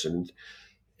reconfirmed precedent.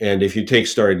 And if you take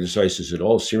stare decisis at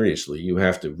all seriously, you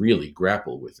have to really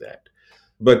grapple with that.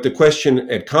 But the question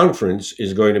at conference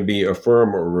is going to be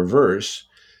affirm or reverse.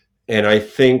 And I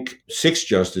think 6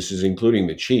 justices, including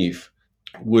the chief,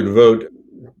 would vote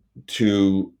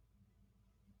to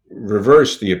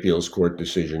reverse the appeals court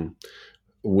decision,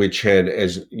 which had,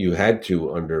 as you had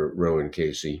to under Roe and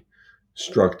Casey,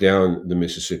 struck down the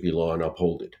Mississippi law and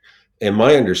uphold it. And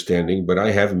my understanding, but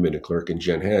I haven't been a clerk and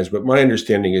Jen has, but my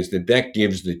understanding is that that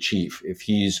gives the chief, if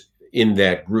he's in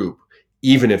that group,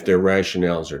 even if their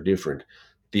rationales are different,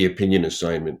 the opinion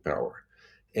assignment power.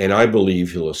 And I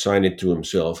believe he'll assign it to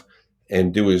himself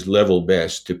and do his level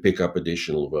best to pick up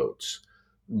additional votes.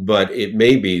 But it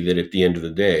may be that at the end of the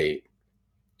day,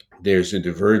 there's a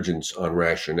divergence on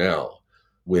rationale,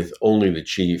 with only the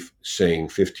chief saying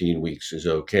 15 weeks is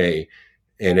okay,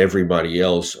 and everybody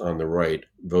else on the right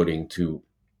voting to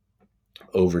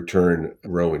overturn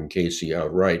Roe and Casey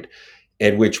outright,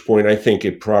 at which point I think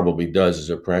it probably does, as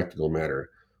a practical matter,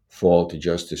 fall to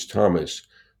Justice Thomas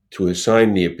to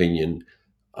assign the opinion.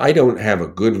 I don't have a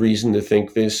good reason to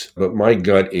think this, but my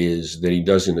gut is that he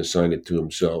doesn't assign it to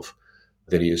himself,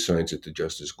 that he assigns it to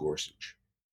Justice Gorsuch.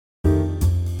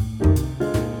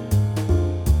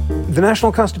 The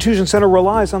National Constitution Center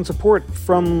relies on support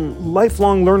from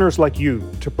lifelong learners like you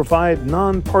to provide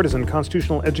nonpartisan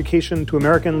constitutional education to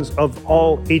Americans of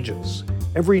all ages.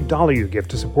 Every dollar you give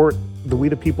to support the We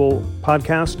the People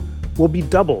podcast will be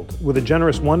doubled with a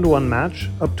generous one-to-one match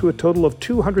up to a total of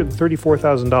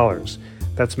 $234,000.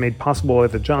 That's made possible by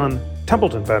the John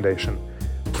Templeton Foundation.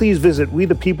 Please visit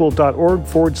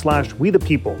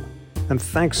wethepeople.org/wethepeople. And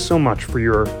thanks so much for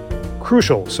your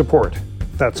crucial support.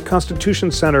 That's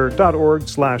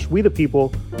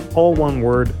constitutioncenter.org/wethepeople, all one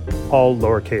word, all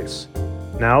lowercase.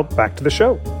 Now, back to the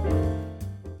show.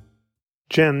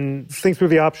 Jen, think through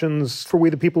the options for We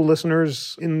the People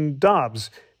listeners in Dobbs.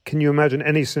 Can you imagine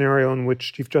any scenario in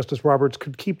which Chief Justice Roberts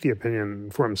could keep the opinion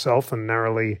for himself and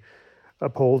narrowly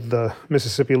uphold the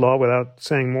Mississippi law without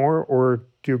saying more? Or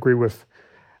do you agree with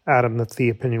Adam that the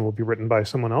opinion will be written by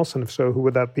someone else? And if so, who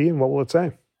would that be and what will it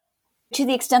say? To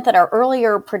the extent that our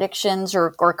earlier predictions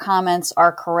or comments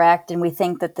are correct, and we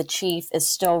think that the chief is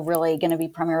still really going to be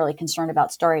primarily concerned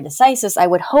about stare decisis, I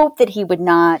would hope that he would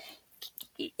not,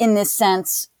 in this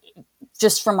sense,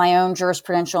 just from my own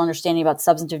jurisprudential understanding about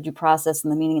substantive due process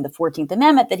and the meaning of the 14th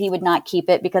Amendment, that he would not keep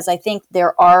it, because I think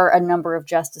there are a number of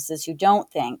justices who don't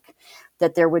think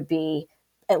that there would be,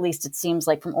 at least it seems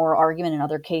like from oral argument in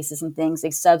other cases and things,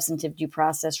 a substantive due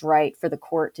process right for the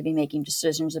court to be making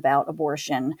decisions about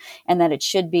abortion, and that it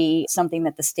should be something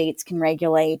that the states can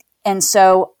regulate. And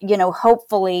so,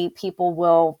 hopefully people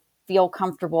will feel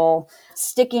comfortable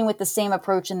sticking with the same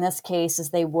approach in this case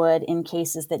as they would in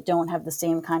cases that don't have the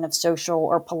same kind of social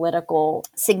or political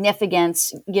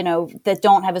significance, that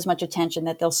don't have as much attention,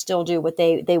 that they'll still do what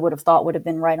they would have thought would have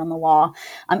been right on the law.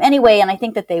 Anyway, and I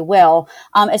think that they will.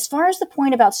 As far as the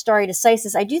point about stare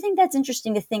decisis, I do think that's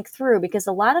interesting to think through, because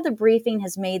a lot of the briefing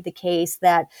has made the case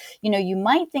that, you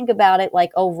might think about it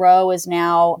like, oh, Roe is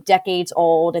now decades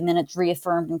old and then it's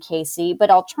reaffirmed in Casey. But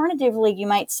alternatively, you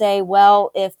might say,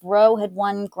 well, if Roe had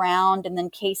won ground and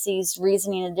then Casey's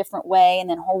reasoning in a different way, and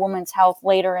then Whole Woman's Health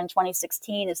later in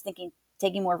 2016 is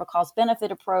taking more of a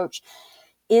cost-benefit approach,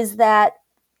 is that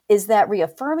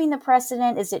reaffirming the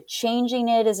precedent? Is it changing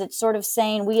it? Is it sort of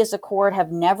saying we as a court have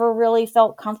never really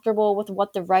felt comfortable with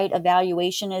what the right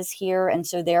evaluation is here, and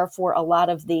so therefore a lot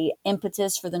of the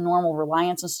impetus for the normal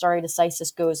reliance on stare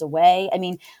decisis goes away? I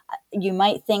mean, you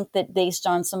might think that based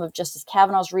on some of Justice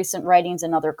Kavanaugh's recent writings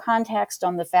in other contexts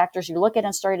on the factors you look at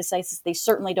in stare decisis, they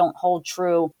certainly don't hold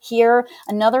true here.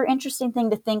 Another interesting thing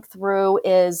to think through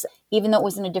is, even though it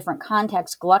was in a different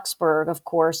context, Glucksberg, of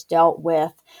course, dealt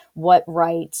with what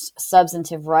rights,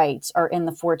 substantive rights, are in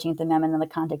the 14th Amendment in the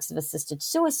context of assisted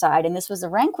suicide. And this was a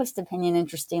Rehnquist opinion,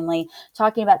 interestingly,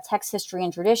 talking about text history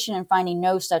and tradition and finding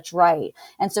no such right.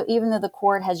 And so even though the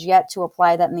court has yet to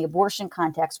apply that in the abortion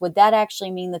context, would that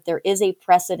actually mean that there is a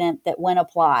precedent that, when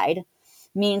applied,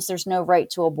 means there's no right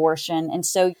to abortion? And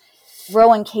so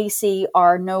Roe and Casey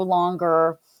are no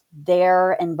longer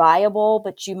there and viable,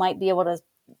 but you might be able to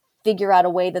figure out a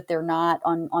way that they're not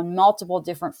on multiple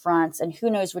different fronts, and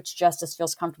who knows which justice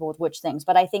feels comfortable with which things.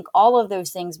 But I think all of those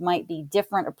things might be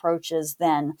different approaches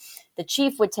than the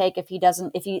chief would take if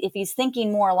he's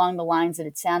thinking more along the lines that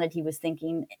it sounded he was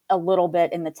thinking a little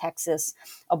bit in the Texas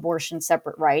abortion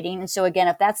separate writing. And so again,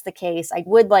 if that's the case, I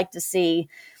would like to see,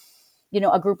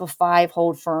 a group of 5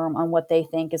 hold firm on what they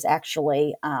think is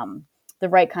actually the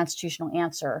right constitutional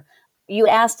answer. You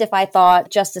asked if I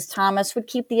thought Justice Thomas would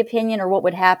keep the opinion, or what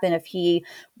would happen if he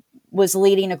was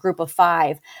leading a group of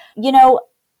 5.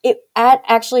 At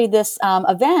actually this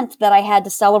event that I had to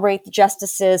celebrate the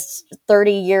justices'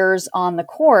 30 years on the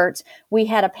court, we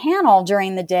had a panel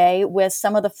during the day with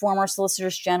some of the former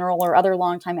solicitors general or other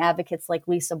longtime advocates like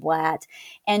Lisa Blatt.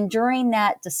 And during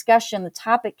that discussion, the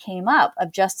topic came up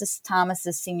of Justice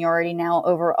Thomas's seniority now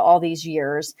over all these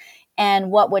years,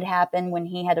 and what would happen when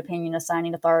he had opinion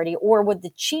assigning authority, or would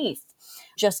the chief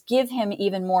just give him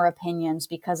even more opinions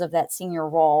because of that senior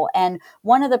role? And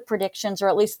one of the predictions, or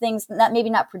at least things, maybe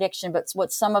not prediction, but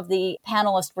what some of the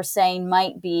panelists were saying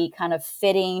might be kind of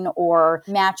fitting or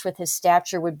match with his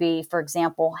stature would be, for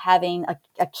example, having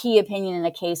a key opinion in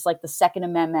a case like the Second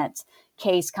Amendment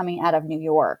case coming out of New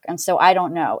York. And so I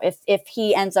don't know if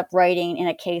he ends up writing in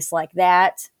a case like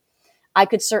that. I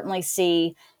could certainly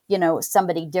see,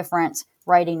 somebody different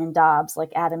writing in Dobbs,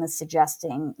 like Adam is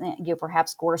suggesting,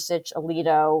 perhaps Gorsuch,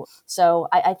 Alito. So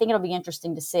I think it'll be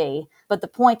interesting to see. But the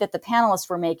point that the panelists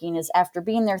were making is after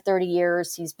being there 30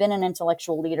 years, he's been an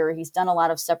intellectual leader. He's done a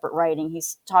lot of separate writing.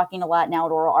 He's talking a lot now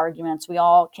at oral arguments. We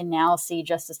all can now see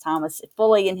Justice Thomas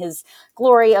fully in his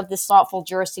glory of this thoughtful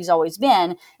jurist he's always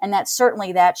been. And that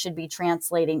should be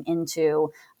translating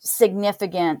into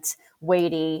significant,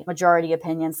 weighty majority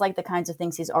opinions, like the kinds of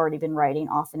things he's already been writing,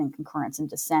 often in concurrence and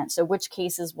dissent. So which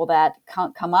cases will that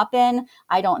come up in?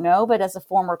 I don't know, but as a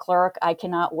former clerk, I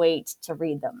cannot wait to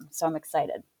read them. So I'm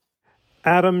excited.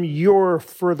 Adam, your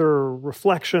further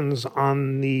reflections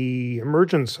on the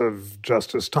emergence of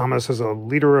Justice Thomas as a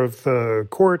leader of the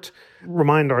court.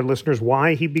 Remind our listeners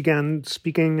why he began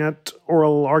speaking at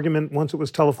oral argument once it was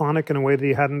telephonic in a way that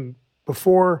he hadn't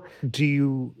before. Do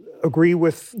you agree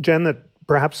with Jen that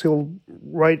perhaps he'll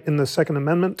write in the Second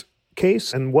Amendment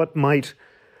case? And what might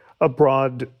a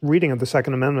broad reading of the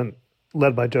Second Amendment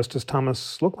led by Justice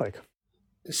Thomas look like?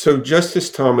 So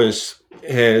Justice Thomas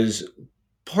has,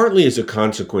 partly as a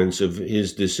consequence of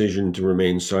his decision to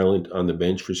remain silent on the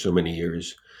bench for so many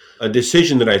years, a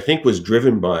decision that I think was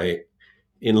driven by,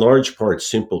 in large part,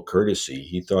 simple courtesy.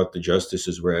 He thought the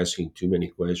justices were asking too many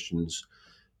questions,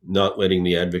 not letting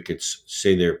the advocates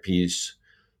say their piece.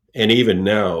 And even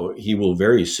now, he will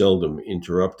very seldom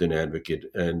interrupt an advocate.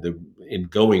 And in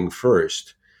going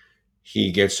first, he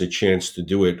gets a chance to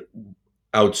do it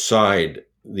outside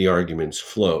the argument's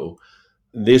flow.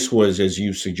 This was, as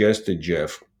you suggested,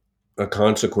 Jeff, a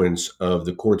consequence of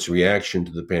the court's reaction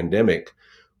to the pandemic,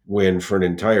 when for an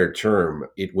entire term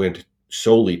it went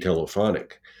solely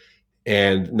telephonic.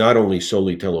 And not only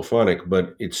solely telephonic,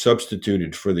 but it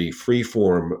substituted for the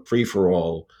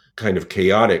free-for-all kind of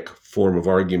chaotic form of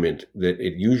argument that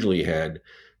it usually had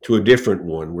to a different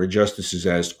one, where justices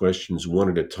asked questions one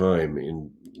at a time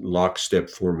in lockstep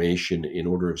formation in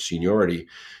order of seniority.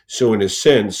 So in a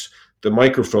sense, the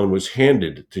microphone was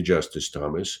handed to Justice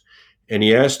Thomas, and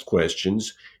he asked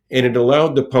questions, and it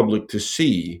allowed the public to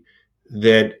see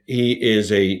that he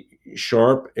is a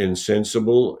sharp and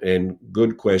sensible and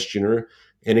good questioner,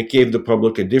 and it gave the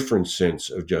public a different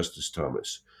sense of Justice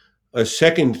Thomas. A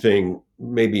second thing,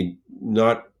 maybe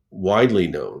not widely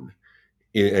known,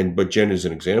 but Jen is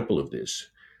an example of this,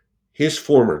 his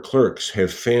former clerks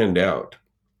have fanned out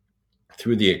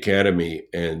through the academy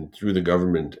and through the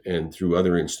government and through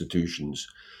other institutions,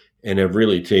 and have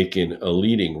really taken a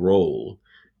leading role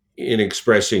in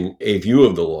expressing a view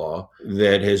of the law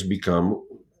that has become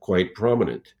quite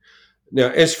prominent. Now,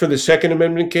 as for the Second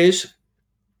Amendment case,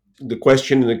 the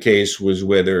question in the case was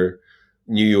whether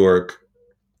New York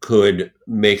could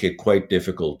make it quite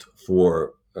difficult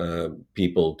for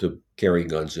people to carry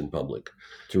guns in public,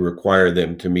 to require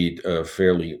them to meet a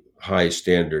fairly high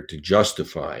standard to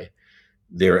justify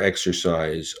their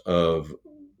exercise of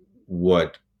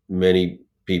what many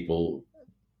people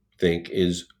think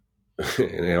is,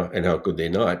 and how could they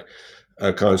not,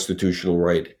 a constitutional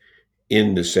right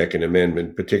in the Second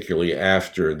Amendment, particularly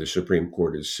after the Supreme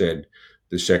Court has said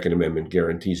the Second Amendment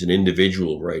guarantees an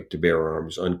individual right to bear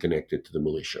arms unconnected to the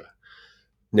militia.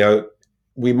 Now,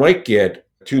 we might get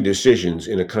two decisions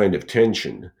in a kind of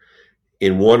tension.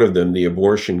 In one of them, the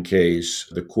abortion case,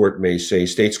 the court may say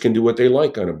states can do what they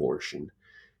like on abortion.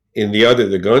 In the other,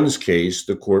 the guns case,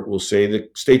 the court will say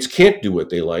that states can't do what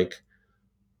they like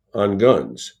on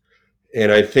guns.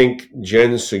 And I think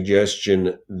Jen's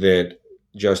suggestion that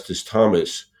Justice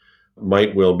Thomas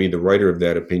might well be the writer of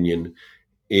that opinion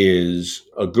is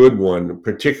a good one,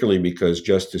 particularly because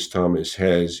Justice Thomas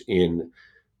has, in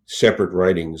separate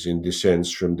writings, in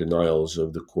dissents from denials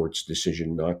of the court's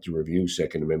decision not to review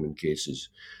Second Amendment cases,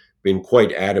 been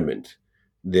quite adamant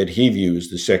that he views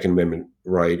the Second Amendment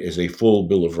right as a full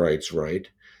Bill of Rights right,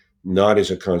 not as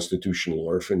a constitutional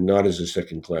orphan, not as a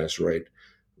second-class right,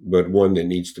 but one that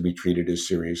needs to be treated as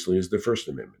seriously as the First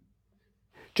Amendment.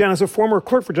 Jen, as a former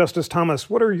clerk for Justice Thomas,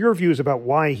 what are your views about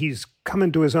why he's come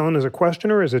into his own as a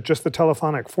questioner? Is it just the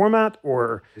telephonic format,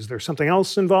 or is there something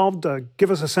else involved?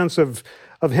 Give us a sense of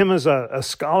him as a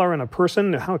scholar and a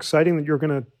person. How exciting that you're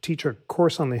going to teach a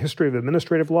course on the history of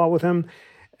administrative law with him.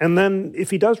 And then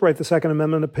if he does write the Second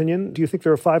Amendment opinion, do you think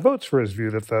there are 5 votes for his view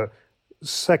that the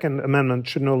Second Amendment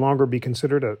should no longer be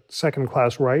considered a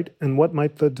second-class right? And what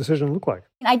might the decision look like?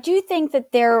 I do think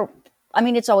that there I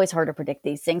mean, it's always hard to predict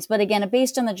these things. But again,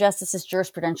 based on the justice's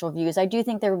jurisprudential views, I do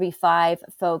think there would be 5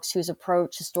 folks whose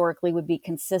approach historically would be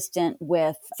consistent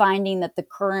with finding that the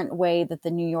current way that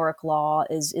the New York law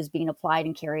is being applied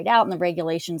and carried out and the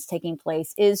regulations taking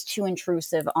place is too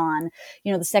intrusive on,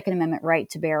 the Second Amendment right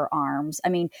to bear arms. I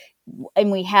mean,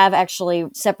 and we have actually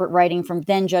separate writing from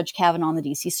then Judge Kavanaugh on the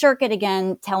DC Circuit,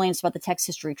 again, telling us about the text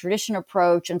history tradition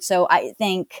approach. And so I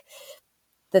think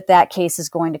that case is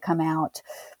going to come out.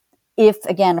 If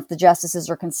the justices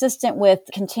are consistent with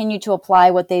continue to apply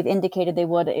what they've indicated they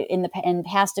would in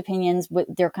past opinions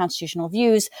with their constitutional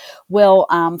views, will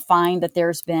find that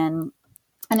there's been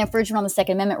an infringement on the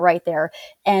Second Amendment right there.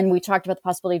 And we talked about the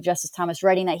possibility of Justice Thomas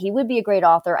writing that he would be a great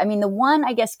author. I mean, the one,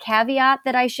 caveat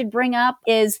that I should bring up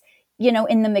is,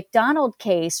 in the McDonald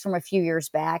case from a few years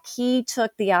back, he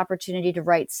took the opportunity to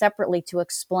write separately to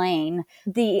explain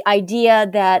the idea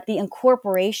that the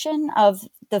incorporation of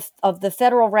the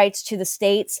federal rights to the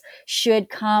states should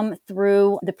come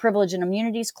through the Privilege and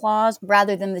Immunities Clause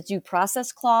rather than the Due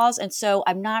Process Clause. And so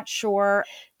I'm not sure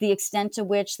the extent to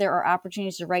which there are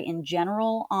opportunities to write in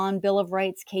general on Bill of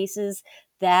Rights cases.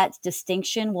 That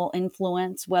distinction will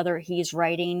influence whether he's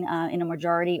writing in a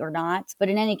majority or not. But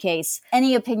in any case,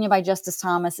 any opinion by Justice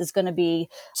Thomas is going to be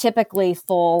typically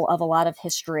full of a lot of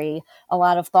history, a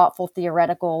lot of thoughtful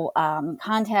theoretical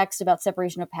context about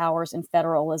separation of powers and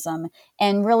federalism,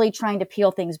 and really trying to peel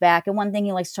things back. And one thing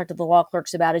he likes to talk to the law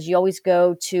clerks about is you always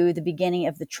go to the beginning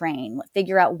of the train,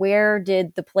 figure out where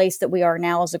did the place that we are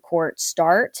now as a court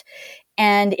start.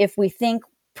 And if we think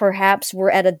perhaps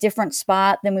we're at a different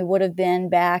spot than we would have been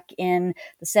back in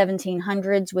the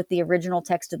 1700s with the original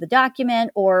text of the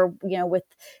document, or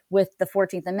with the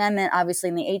 14th Amendment, obviously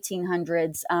in the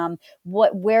 1800s.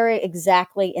 Where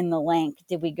exactly in the link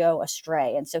did we go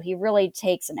astray? And so he really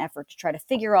takes an effort to try to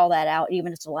figure all that out,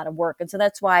 even if it's a lot of work. And so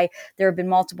that's why there have been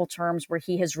multiple terms where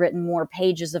he has written more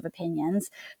pages of opinions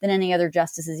than any other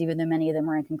justices, even though many of them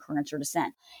are in concurrence or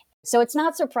dissent. So it's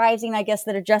not surprising, I guess,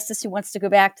 that a justice who wants to go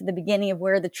back to the beginning of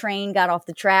where the train got off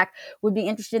the track would be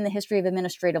interested in the history of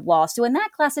administrative law. So in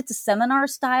that class, it's a seminar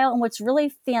style. And what's really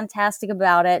fantastic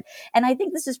about it, and I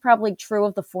think this is probably true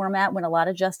of the format when a lot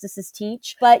of justices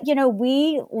teach, but,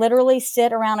 we literally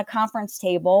sit around a conference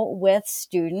table with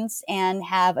students and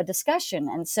have a discussion.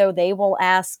 And so they will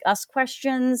ask us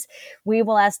questions. We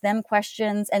will ask them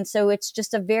questions. And so it's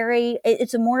just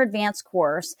it's a more advanced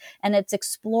course, and it's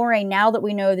exploring, now that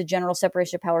we know the general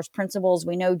separation of powers principles,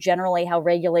 we know generally how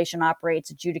regulation operates,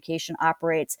 adjudication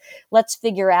operates. Let's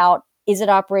figure out, is it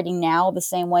operating now the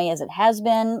same way as it has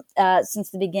been since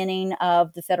the beginning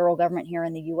of the federal government here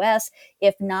in the U.S.?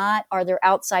 If not, are there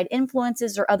outside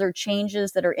influences or other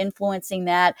changes that are influencing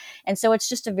that? And so it's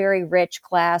just a very rich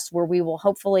class where we will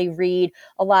hopefully read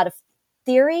a lot of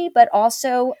theory, but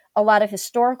also a lot of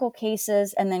historical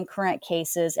cases, and then current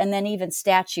cases, and then even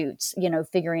statutes,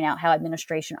 figuring out how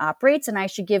administration operates. And I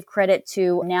should give credit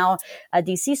to now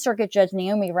DC Circuit Judge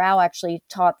Naomi Rao actually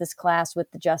taught this class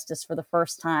with the justice for the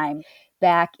first time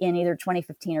back in either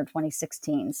 2015 or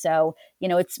 2016. So,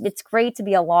 it's great to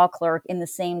be a law clerk in the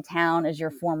same town as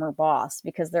your former boss,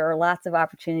 because there are lots of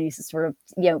opportunities to sort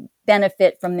of,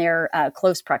 benefit from their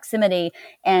close proximity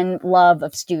and love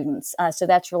of students. So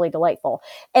that's really delightful.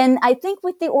 And I think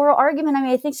with the oral argument,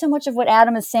 I think so much of what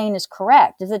Adam is saying is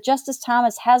correct, is that Justice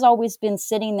Thomas has always been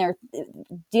sitting there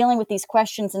dealing with these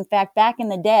questions. In fact, back in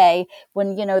the day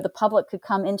when, the public could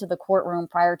come into the courtroom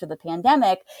prior to the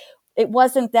pandemic, it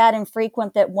wasn't that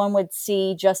infrequent that one would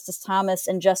see Justice Thomas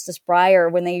and Justice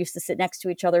Breyer, when they used to sit next to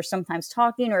each other, sometimes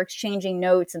talking or exchanging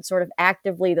notes and sort of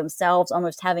actively themselves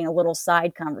almost having a little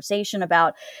side conversation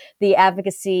about the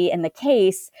advocacy and the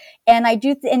case. And I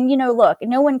do, look,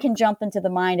 no one can jump into the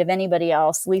mind of anybody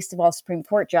else, least of all Supreme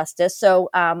Court Justice. So,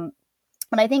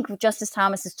 but I think Justice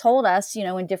Thomas has told us,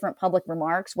 in different public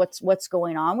remarks, what's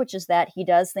going on, which is that he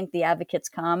does think the advocates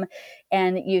come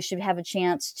and you should have a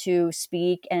chance to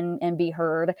speak and be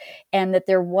heard. And that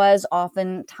there was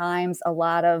oftentimes a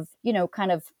lot of,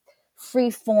 kind of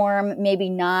free form, maybe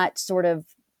not sort of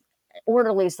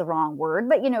orderly is the wrong word,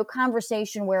 but,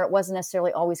 conversation where it wasn't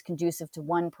necessarily always conducive to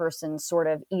one person sort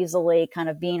of easily kind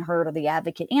of being heard or the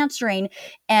advocate answering.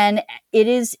 And it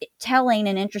is telling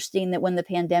and interesting that when the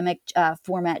pandemic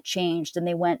format changed and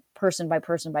they went person by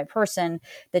person by person,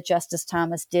 that Justice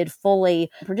Thomas did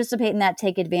fully participate in that,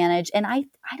 take advantage. And I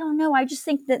don't know, I just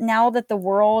think that now that the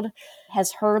world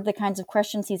has heard the kinds of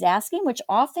questions he's asking, which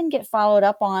often get followed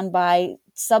up on by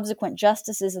subsequent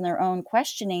justices in their own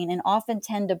questioning and often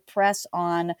tend to press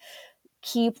on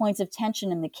key points of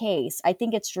tension in the case. I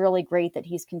think it's really great that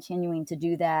he's continuing to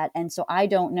do that. And so I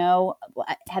don't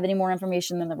have any more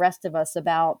information than the rest of us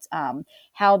about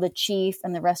how the chief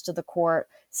and the rest of the court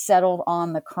settled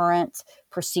on the current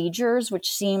procedures,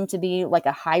 which seem to be like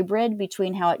a hybrid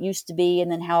between how it used to be and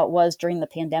then how it was during the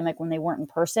pandemic when they weren't in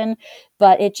person.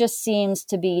 But it just seems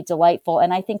to be delightful.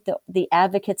 And I think that the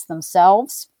advocates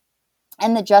themselves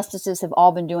and the justices have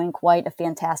all been doing quite a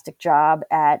fantastic job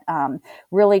at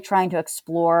really trying to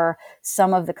explore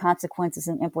some of the consequences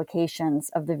and implications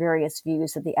of the various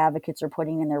views that the advocates are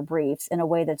putting in their briefs in a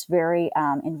way that's very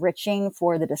enriching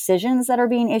for the decisions that are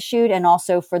being issued and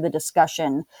also for the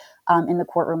discussion in the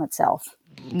courtroom itself.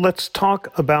 Let's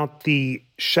talk about the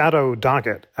shadow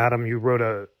docket. Adam, you wrote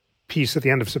a piece at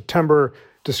the end of September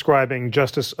describing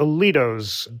Justice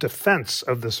Alito's defense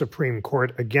of the Supreme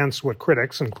Court against what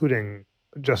critics, including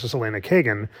Justice Elena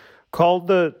Kagan, called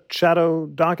the shadow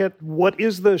docket. What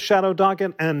is the shadow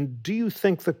docket, and do you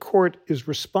think the court is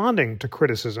responding to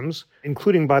criticisms,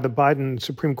 including by the Biden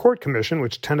Supreme Court Commission,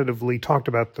 which tentatively talked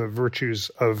about the virtues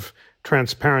of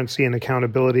transparency and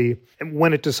accountability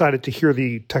when it decided to hear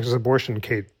the Texas abortion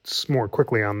case more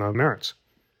quickly on the merits?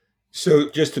 So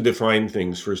just to define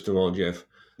things, first of all, Jeff,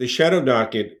 the shadow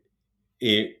docket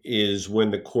is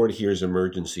when the court hears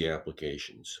emergency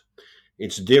applications.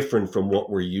 It's different from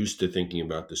what we're used to thinking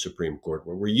about the Supreme Court.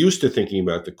 What we're used to thinking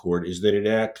about the court is that it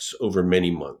acts over many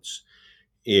months.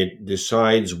 It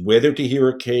decides whether to hear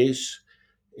a case.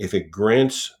 If it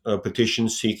grants a petition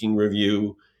seeking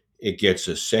review, it gets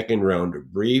a second round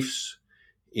of briefs.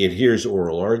 It hears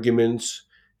oral arguments.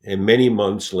 And many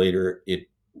months later, it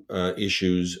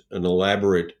issues an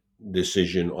elaborate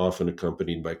decision, often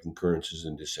accompanied by concurrences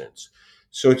and dissents.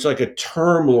 So it's like a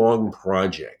term-long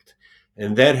project.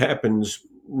 And that happens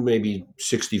maybe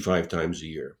 65 times a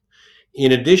year.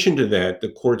 In addition to that, the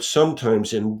court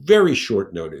sometimes, in very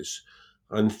short notice,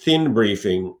 on thin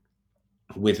briefing,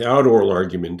 without oral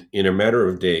argument, in a matter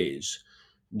of days,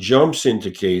 jumps into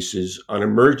cases on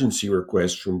emergency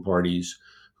requests from parties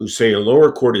who say a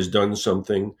lower court has done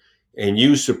something and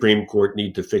you, Supreme Court,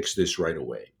 need to fix this right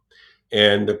away.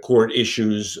 And the court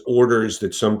issues orders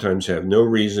that sometimes have no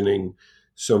reasoning,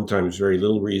 sometimes very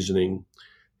little reasoning.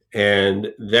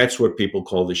 And that's what people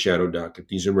call the shadow docket,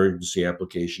 these emergency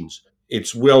applications.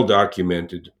 It's well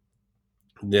documented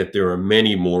that there are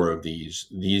many more of these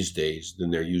days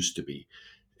than there used to be.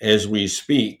 As we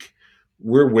speak,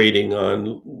 we're waiting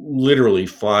on literally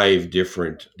 5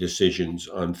 different decisions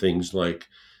on things like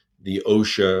the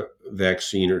OSHA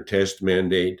vaccine or test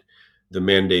mandate, the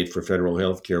mandate for federal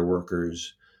healthcare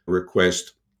workers,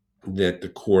 request that the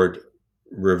court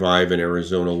revive an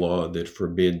Arizona law that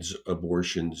forbids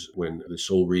abortions when the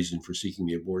sole reason for seeking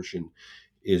the abortion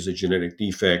is a genetic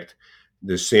defect,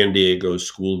 the San Diego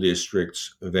school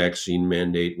district's vaccine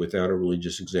mandate without a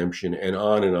religious exemption, and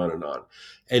on and on and on.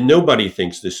 And nobody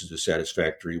thinks this is a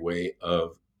satisfactory way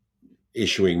of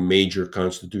issuing major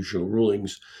constitutional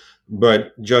rulings.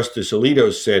 But Justice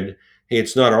Alito said, hey,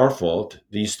 it's not our fault.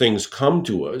 These things come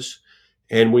to us,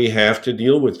 and we have to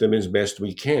deal with them as best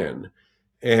we can.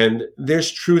 And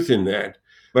there's truth in that.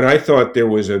 But I thought there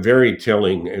was a very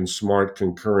telling and smart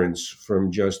concurrence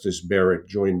from Justice Barrett,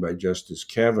 joined by Justice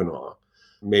Kavanaugh,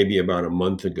 maybe about a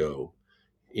month ago,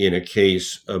 in a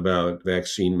case about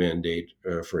vaccine mandate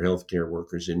for healthcare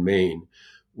workers in Maine,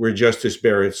 where Justice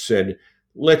Barrett said,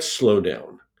 let's slow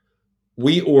down.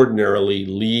 We ordinarily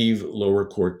leave lower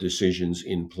court decisions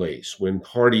in place. When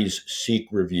parties seek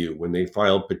review, when they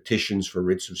file petitions for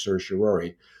writs of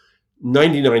certiorari,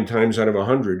 99 times out of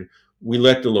 100, we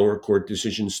let the lower court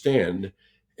decision stand.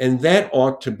 And that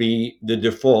ought to be the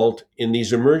default in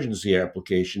these emergency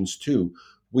applications, too.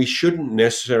 We shouldn't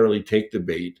necessarily take the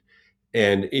bait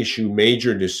and issue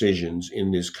major decisions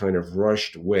in this kind of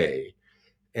rushed way.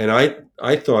 And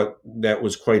I thought that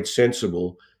was quite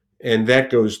sensible. And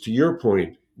that goes to your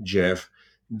point, Jeff,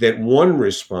 that one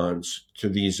response to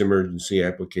these emergency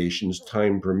applications,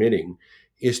 time permitting,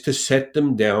 is to set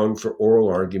them down for oral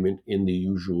argument in the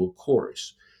usual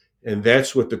course. And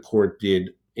that's what the court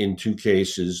did in 2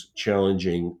 cases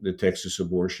challenging the Texas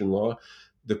abortion law.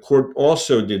 The court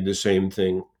also did the same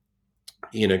thing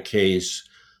in a case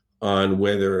on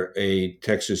whether a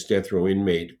Texas death row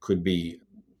inmate could be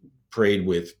prayed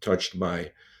with, touched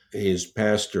by his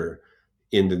pastor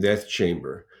in the death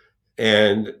chamber.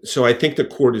 And so I think the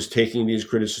court is taking these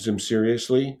criticisms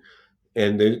seriously.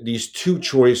 And these 2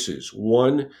 choices,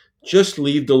 one, just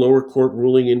leave the lower court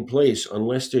ruling in place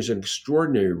unless there's an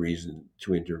extraordinary reason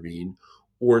to intervene,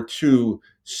 or 2,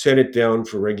 set it down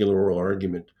for regular oral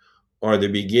argument, are the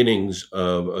beginnings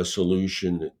of a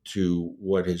solution to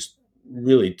what has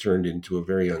really turned into a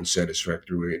very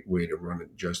unsatisfactory way to run a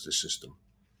justice system.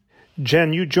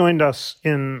 Jen, you joined us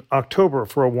in October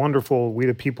for a wonderful We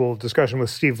the People discussion with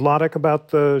Steve Loddick about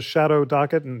the shadow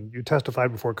docket, and you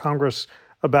testified before Congress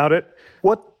about it.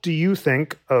 What do you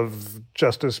think of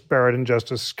Justice Barrett and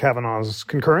Justice Kavanaugh's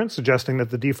concurrence, suggesting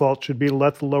that the default should be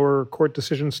let the lower court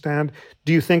decision stand?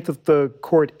 Do you think that the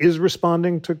court is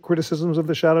responding to criticisms of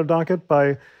the shadow docket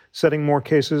by setting more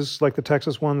cases like the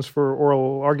Texas ones for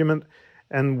oral argument?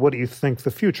 And what do you think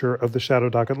the future of the shadow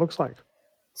docket looks like?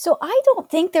 So I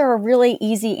don't think there are really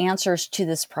easy answers to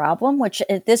this problem, which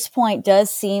at this point does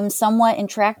seem somewhat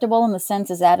intractable in the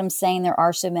sense, as Adam's saying, there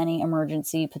are so many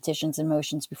emergency petitions and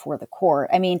motions before the court.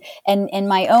 I mean, and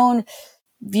my own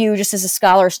view, just as a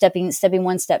scholar stepping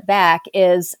one step back,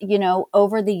 is,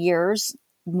 over the years,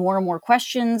 more and more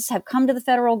questions have come to the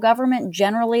federal government.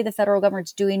 Generally, the federal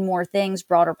government's doing more things,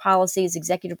 broader policies,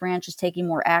 executive branch is taking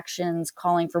more actions,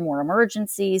 calling for more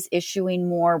emergencies, issuing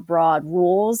more broad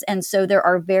rules. And so there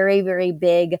are very, very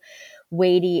big,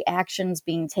 weighty actions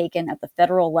being taken at the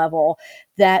federal level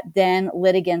that then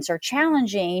litigants are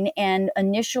challenging. And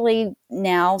initially,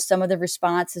 now some of the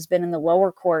response has been in the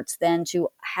lower courts then to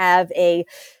have a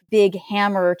big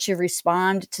hammer to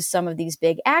respond to some of these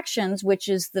big actions, which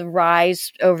is the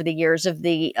rise over the years of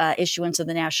the issuance of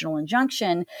the national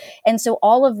injunction. And so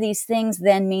all of these things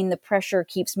then mean the pressure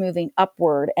keeps moving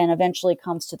upward and eventually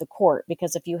comes to the court.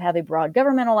 Because if you have a broad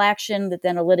governmental action that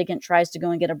then a litigant tries to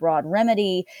go and get a broad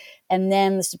remedy, and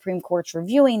then the Supreme Court's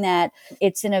reviewing that,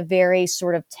 it's in a very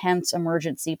sort of tense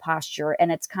emergency posture.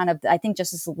 And it's kind of, I think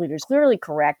Justice Alito is clearly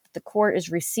correct. The court is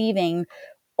receiving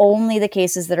only the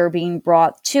cases that are being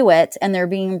brought to it, and they're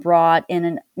being brought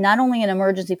in not only an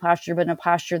emergency posture, but in a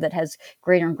posture that has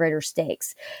greater and greater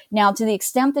stakes. Now, to the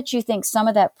extent that you think some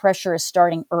of that pressure is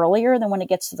starting earlier than when it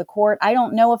gets to the court, I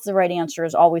don't know if the right answer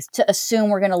is always to assume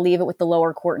we're going to leave it with the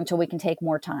lower court until we can take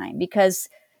more time. Because,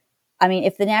 I mean,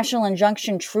 if the national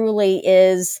injunction truly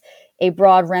is a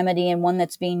broad remedy and one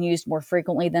that's being used more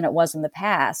frequently than it was in the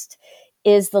past,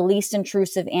 is the least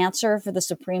intrusive answer for the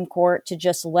Supreme Court to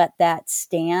just let that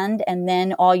stand. And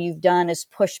then all you've done is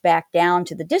push back down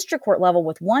to the district court level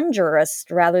with one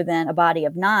jurist rather than a body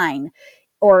of 9,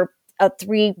 or a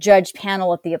 3-judge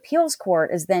panel at the appeals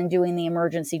court is then doing the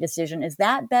emergency decision. Is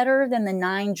that better than the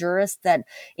 9 jurists that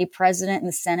a president and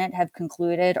the Senate have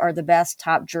concluded are the best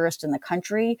top jurists in the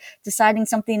country deciding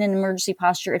something in emergency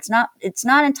posture? It's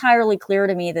not entirely clear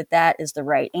to me that that is the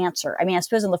right answer. I mean, I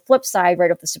suppose on the flip side, right,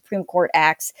 if the Supreme Court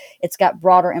acts, it's got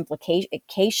broader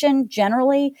implication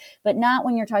generally, but not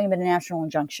when you're talking about a national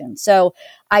injunction. So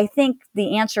I think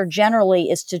the answer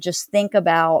generally is to just think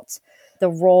about the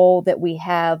role that we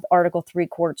have Article 3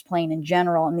 courts playing in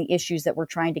general and the issues that we're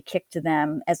trying to kick to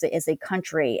them as a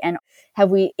country. And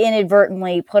have we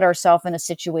inadvertently put ourselves in a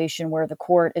situation where the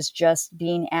court is just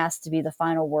being asked to be the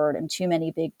final word in too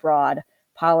many big, broad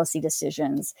policy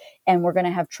decisions, and we're going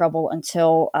to have trouble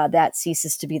until that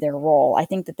ceases to be their role? I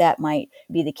think that might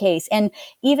be the case. And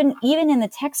even in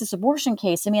the Texas abortion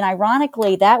case, I mean,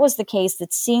 ironically, that was the case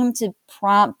that seemed to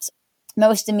prompt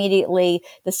most immediately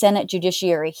the Senate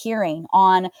Judiciary hearing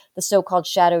on the so-called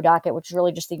shadow docket, which is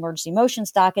really just the emergency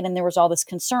motions docket. And there was all this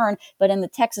concern. But in the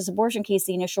Texas abortion case,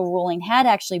 the initial ruling had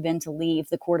actually been to leave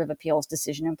the Court of Appeals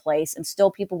decision in place. And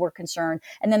still people were concerned.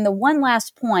 And then the one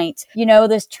last point,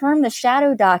 this term, the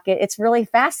shadow docket, it's really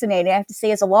fascinating. I have to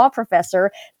say, as a law professor,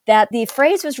 that the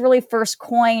phrase was really first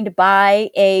coined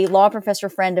by a law professor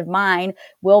friend of mine,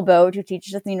 Will Bode, who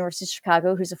teaches at the University of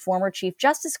Chicago, who's a former Chief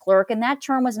Justice clerk. And that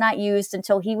term was not used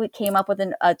until he came up with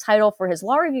a title for his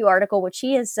law review article, which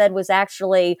he has said was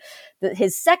actually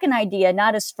his second idea,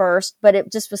 not his first, but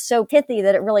it just was so pithy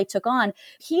that it really took on.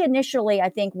 He initially, I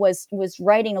think, was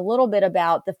writing a little bit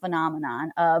about the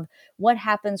phenomenon of what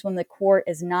happens when the court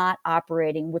is not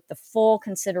operating with the full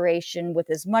consideration, with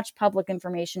as much public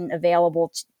information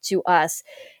available to us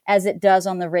as it does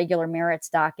on the regular merits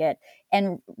docket,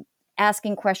 and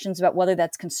asking questions about whether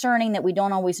that's concerning, that we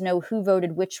don't always know who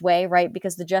voted which way, right?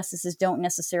 Because the justices don't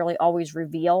necessarily always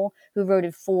reveal who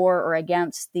voted for or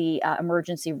against the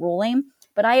emergency ruling.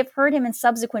 But I have heard him in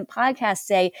subsequent podcasts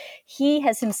say he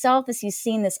has himself, as he's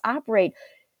seen this operate,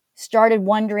 started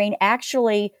wondering,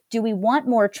 actually, do we want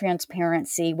more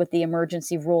transparency with the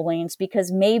emergency rulings?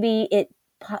 Because maybe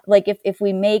if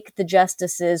we make the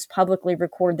justices publicly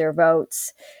record their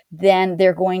votes, then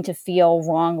they're going to feel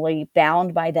wrongly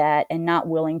bound by that and not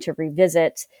willing to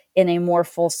revisit in a more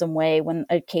fulsome way when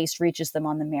a case reaches them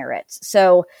on the merits.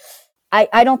 So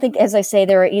I don't think, as I say,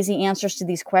 there are easy answers to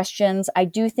these questions. I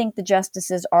do think the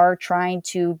justices are trying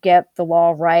to get the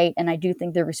law right, and I do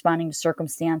think they're responding to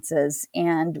circumstances,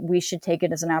 and we should take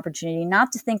it as an opportunity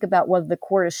not to think about whether the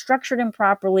court is structured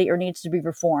improperly or needs to be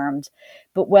reformed,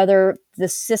 but whether the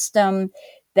system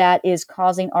that is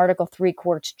causing Article III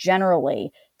courts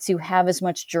generally to have as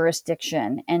much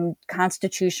jurisdiction and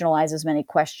constitutionalize as many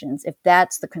questions, if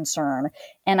that's the concern.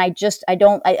 And I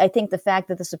think the fact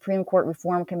that the Supreme Court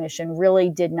Reform Commission really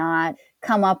did not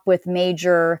come up with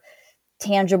major,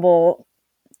 tangible,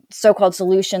 so-called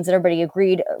solutions that everybody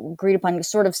agreed upon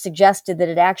sort of suggested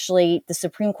that the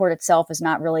Supreme Court itself is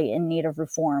not really in need of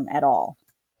reform at all.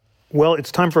 Well,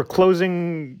 it's time for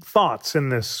closing thoughts in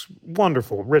this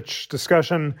wonderful, rich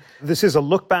discussion. This is a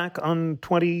look back on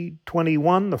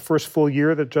 2021, the first full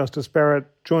year that Justice Barrett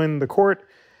joined the court.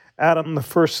 Adam, the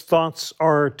first thoughts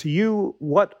are to you.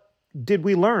 What did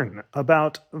we learn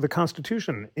about the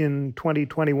Constitution in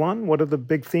 2021? What are the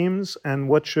big themes, and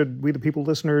what should we, the people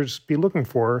listeners, be looking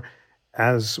for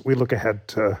as we look ahead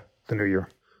to the new year?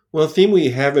 Well, a theme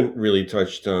we haven't really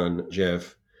touched on,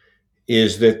 Jeff,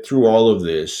 is that through all of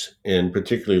this, and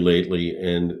particularly lately,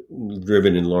 and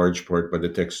driven in large part by the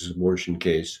Texas abortion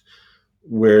case,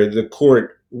 where the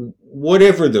court,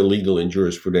 whatever the legal and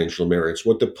jurisprudential merits,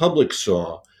 what the public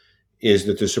saw is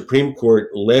that the Supreme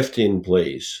Court left in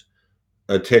place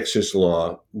a Texas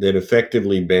law that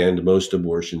effectively banned most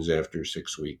abortions after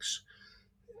 6 weeks.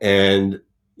 And,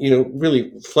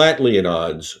 really flatly at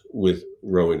odds with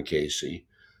Roe and Casey.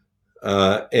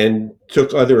 And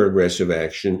took other aggressive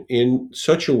action in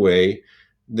such a way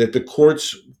that the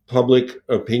court's public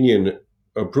opinion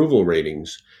approval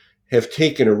ratings have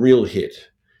taken a real hit.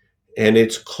 And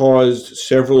it's caused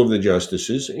several of the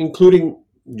justices, including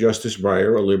Justice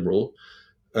Breyer, a liberal,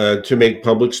 to make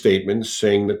public statements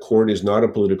saying the court is not a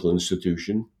political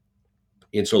institution.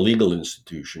 It's a legal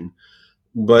institution.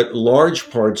 But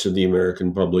large parts of the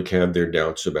American public have their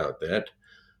doubts about that.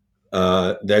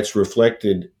 That's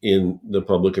reflected in the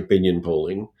public opinion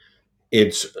polling.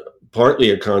 It's partly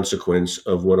a consequence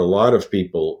of what a lot of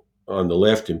people on the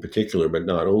left in particular, but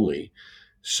not only,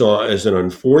 saw as an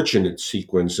unfortunate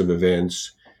sequence of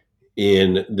events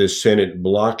in the Senate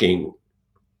blocking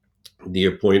the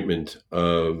appointment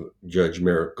of Judge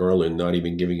Merrick Garland, not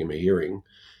even giving him a hearing,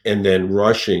 and then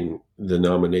rushing the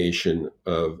nomination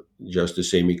of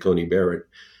Justice Amy Coney Barrett.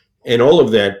 And all of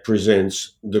that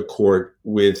presents the court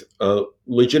with a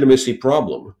legitimacy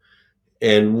problem,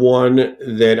 and one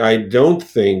that I don't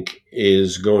think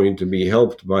is going to be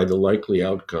helped by the likely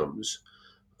outcomes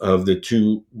of the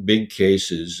two big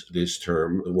cases this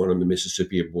term, the one on the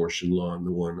Mississippi abortion law and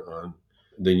the one on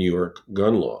the New York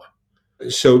gun law.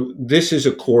 So this is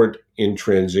a court in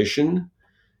transition.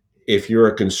 If you're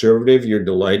a conservative, you're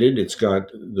delighted. It's got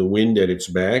the wind at its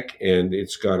back, and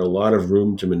it's got a lot of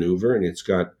room to maneuver, and it's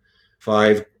got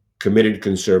 5 committed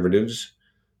conservatives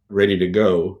ready to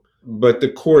go. But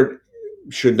the court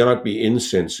should not be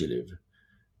insensitive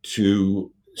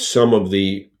to some of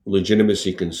the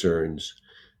legitimacy concerns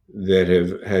that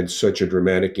have had such a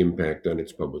dramatic impact on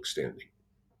its public standing.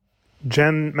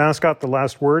 Jen Mascott, the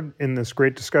last word in this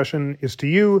great discussion is to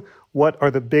you. What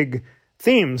are the big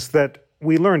themes that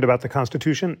we learned about the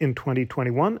Constitution in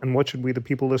 2021, and what should we, the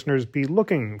people listeners, be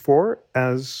looking for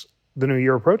as the new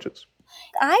year approaches?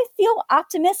 I feel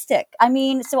optimistic.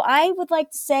 So I would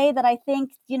like to say that I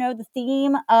think, the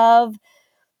theme of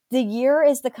the year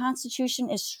is the Constitution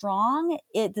is strong.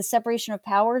 The separation of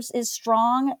powers is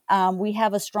strong. We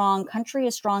have a strong country,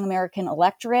 a strong American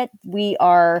electorate. We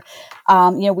are,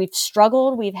 we've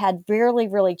struggled. We've had really,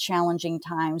 really challenging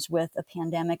times with a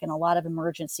pandemic and a lot of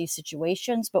emergency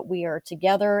situations, but we are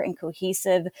together and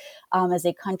cohesive as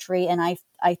a country. And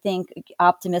I think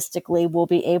optimistically we'll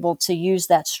be able to use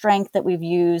that strength that we've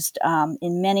used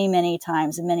in many, many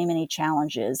times and many, many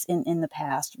challenges in the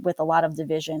past with a lot of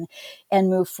division, and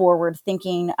move forward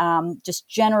thinking just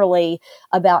generally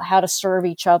about how to serve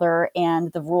each other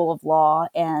and the rule of law,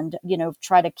 and,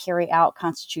 try to carry out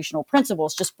constitutional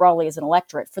principles just broadly as an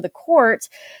electorate. For the court,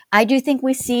 I do think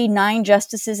we see 9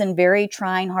 justices in very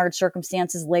trying, hard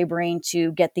circumstances laboring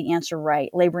to get the answer right,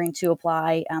 laboring to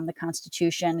apply the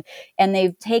Constitution. And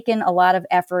they've taken a lot of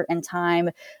effort and time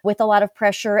with a lot of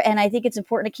pressure. And I think it's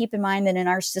important to keep in mind that in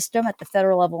our system, at the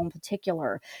federal level in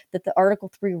particular, that the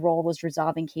Article III role was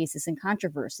resolving cases and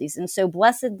controversies. And so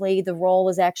blessedly, the role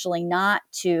is actually not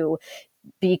to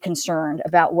be concerned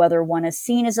about whether one is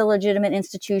seen as a legitimate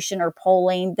institution or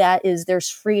polling. There's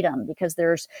freedom because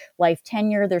there's life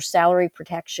tenure, there's salary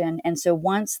protection. And so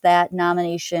once that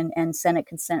nomination and Senate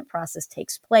consent process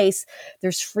takes place,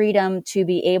 there's freedom to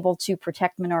be able to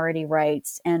protect minority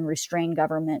rights and restrain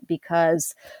government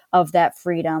because of that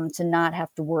freedom to not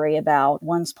have to worry about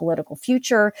one's political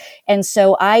future. And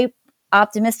so I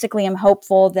optimistically am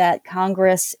hopeful that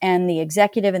Congress and the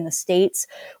executive and the states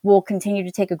will continue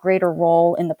to take a greater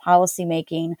role in the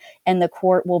policymaking, and the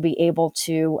court will be able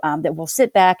to, that will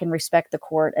sit back and respect the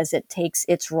court as it takes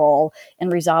its role in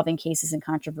resolving cases and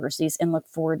controversies, and look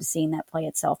forward to seeing that play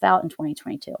itself out in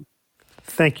 2022.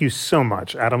 Thank you so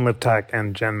much, Adam Liptak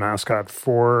and Jen Mascott,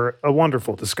 for a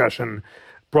wonderful discussion,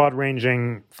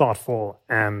 broad-ranging, thoughtful,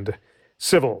 and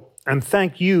civil. And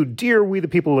thank you, dear We the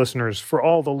People listeners, for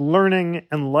all the learning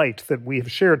and light that we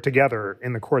have shared together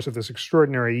in the course of this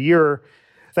extraordinary year.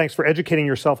 Thanks for educating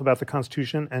yourself about the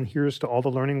Constitution, and here's to all the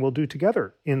learning we'll do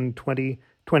together in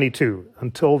 2022.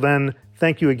 Until then,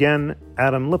 thank you again,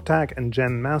 Adam Liptak and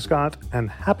Jen Mascott,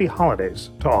 and happy holidays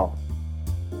to all.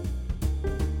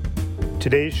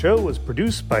 Today's show was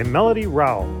produced by Melody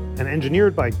Rowell and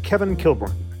engineered by Kevin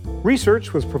Kilburn.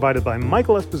 Research was provided by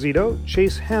Michael Esposito,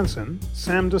 Chase Hansen,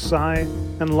 Sam Desai,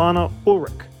 and Lana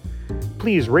Ulrich.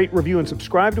 Please rate, review, and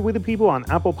subscribe to We the People on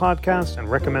Apple Podcasts,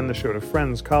 and recommend the show to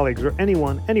friends, colleagues, or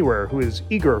anyone, anywhere who is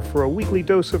eager for a weekly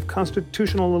dose of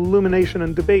constitutional illumination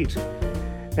and debate.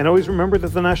 And always remember that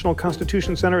the National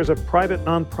Constitution Center is a private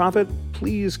nonprofit.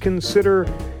 Please consider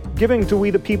giving to We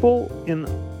the People in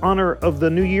honor of the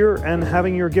new year and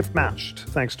having your gift matched,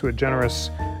 thanks to a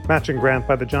generous matching grant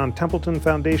by the John Templeton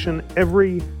Foundation.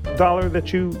 Every dollar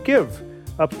that you give,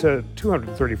 up to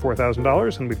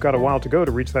 $234,000, and we've got a while to go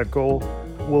to reach that goal,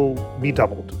 will be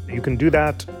doubled. You can do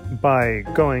that by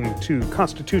going to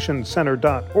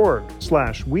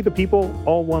constitutioncenter.org/We the People,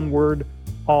 all one word,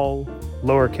 all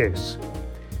lowercase.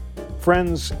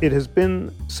 Friends, it has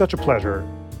been such a pleasure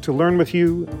to learn with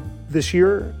you this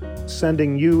year,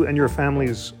 sending you and your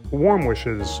families warm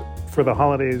wishes for the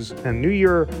holidays and New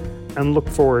Year, and look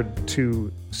forward to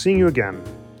seeing you again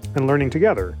and learning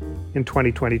together in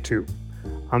 2022.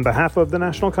 On behalf of the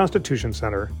National Constitution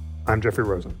Center, I'm Jeffrey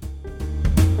Rosen.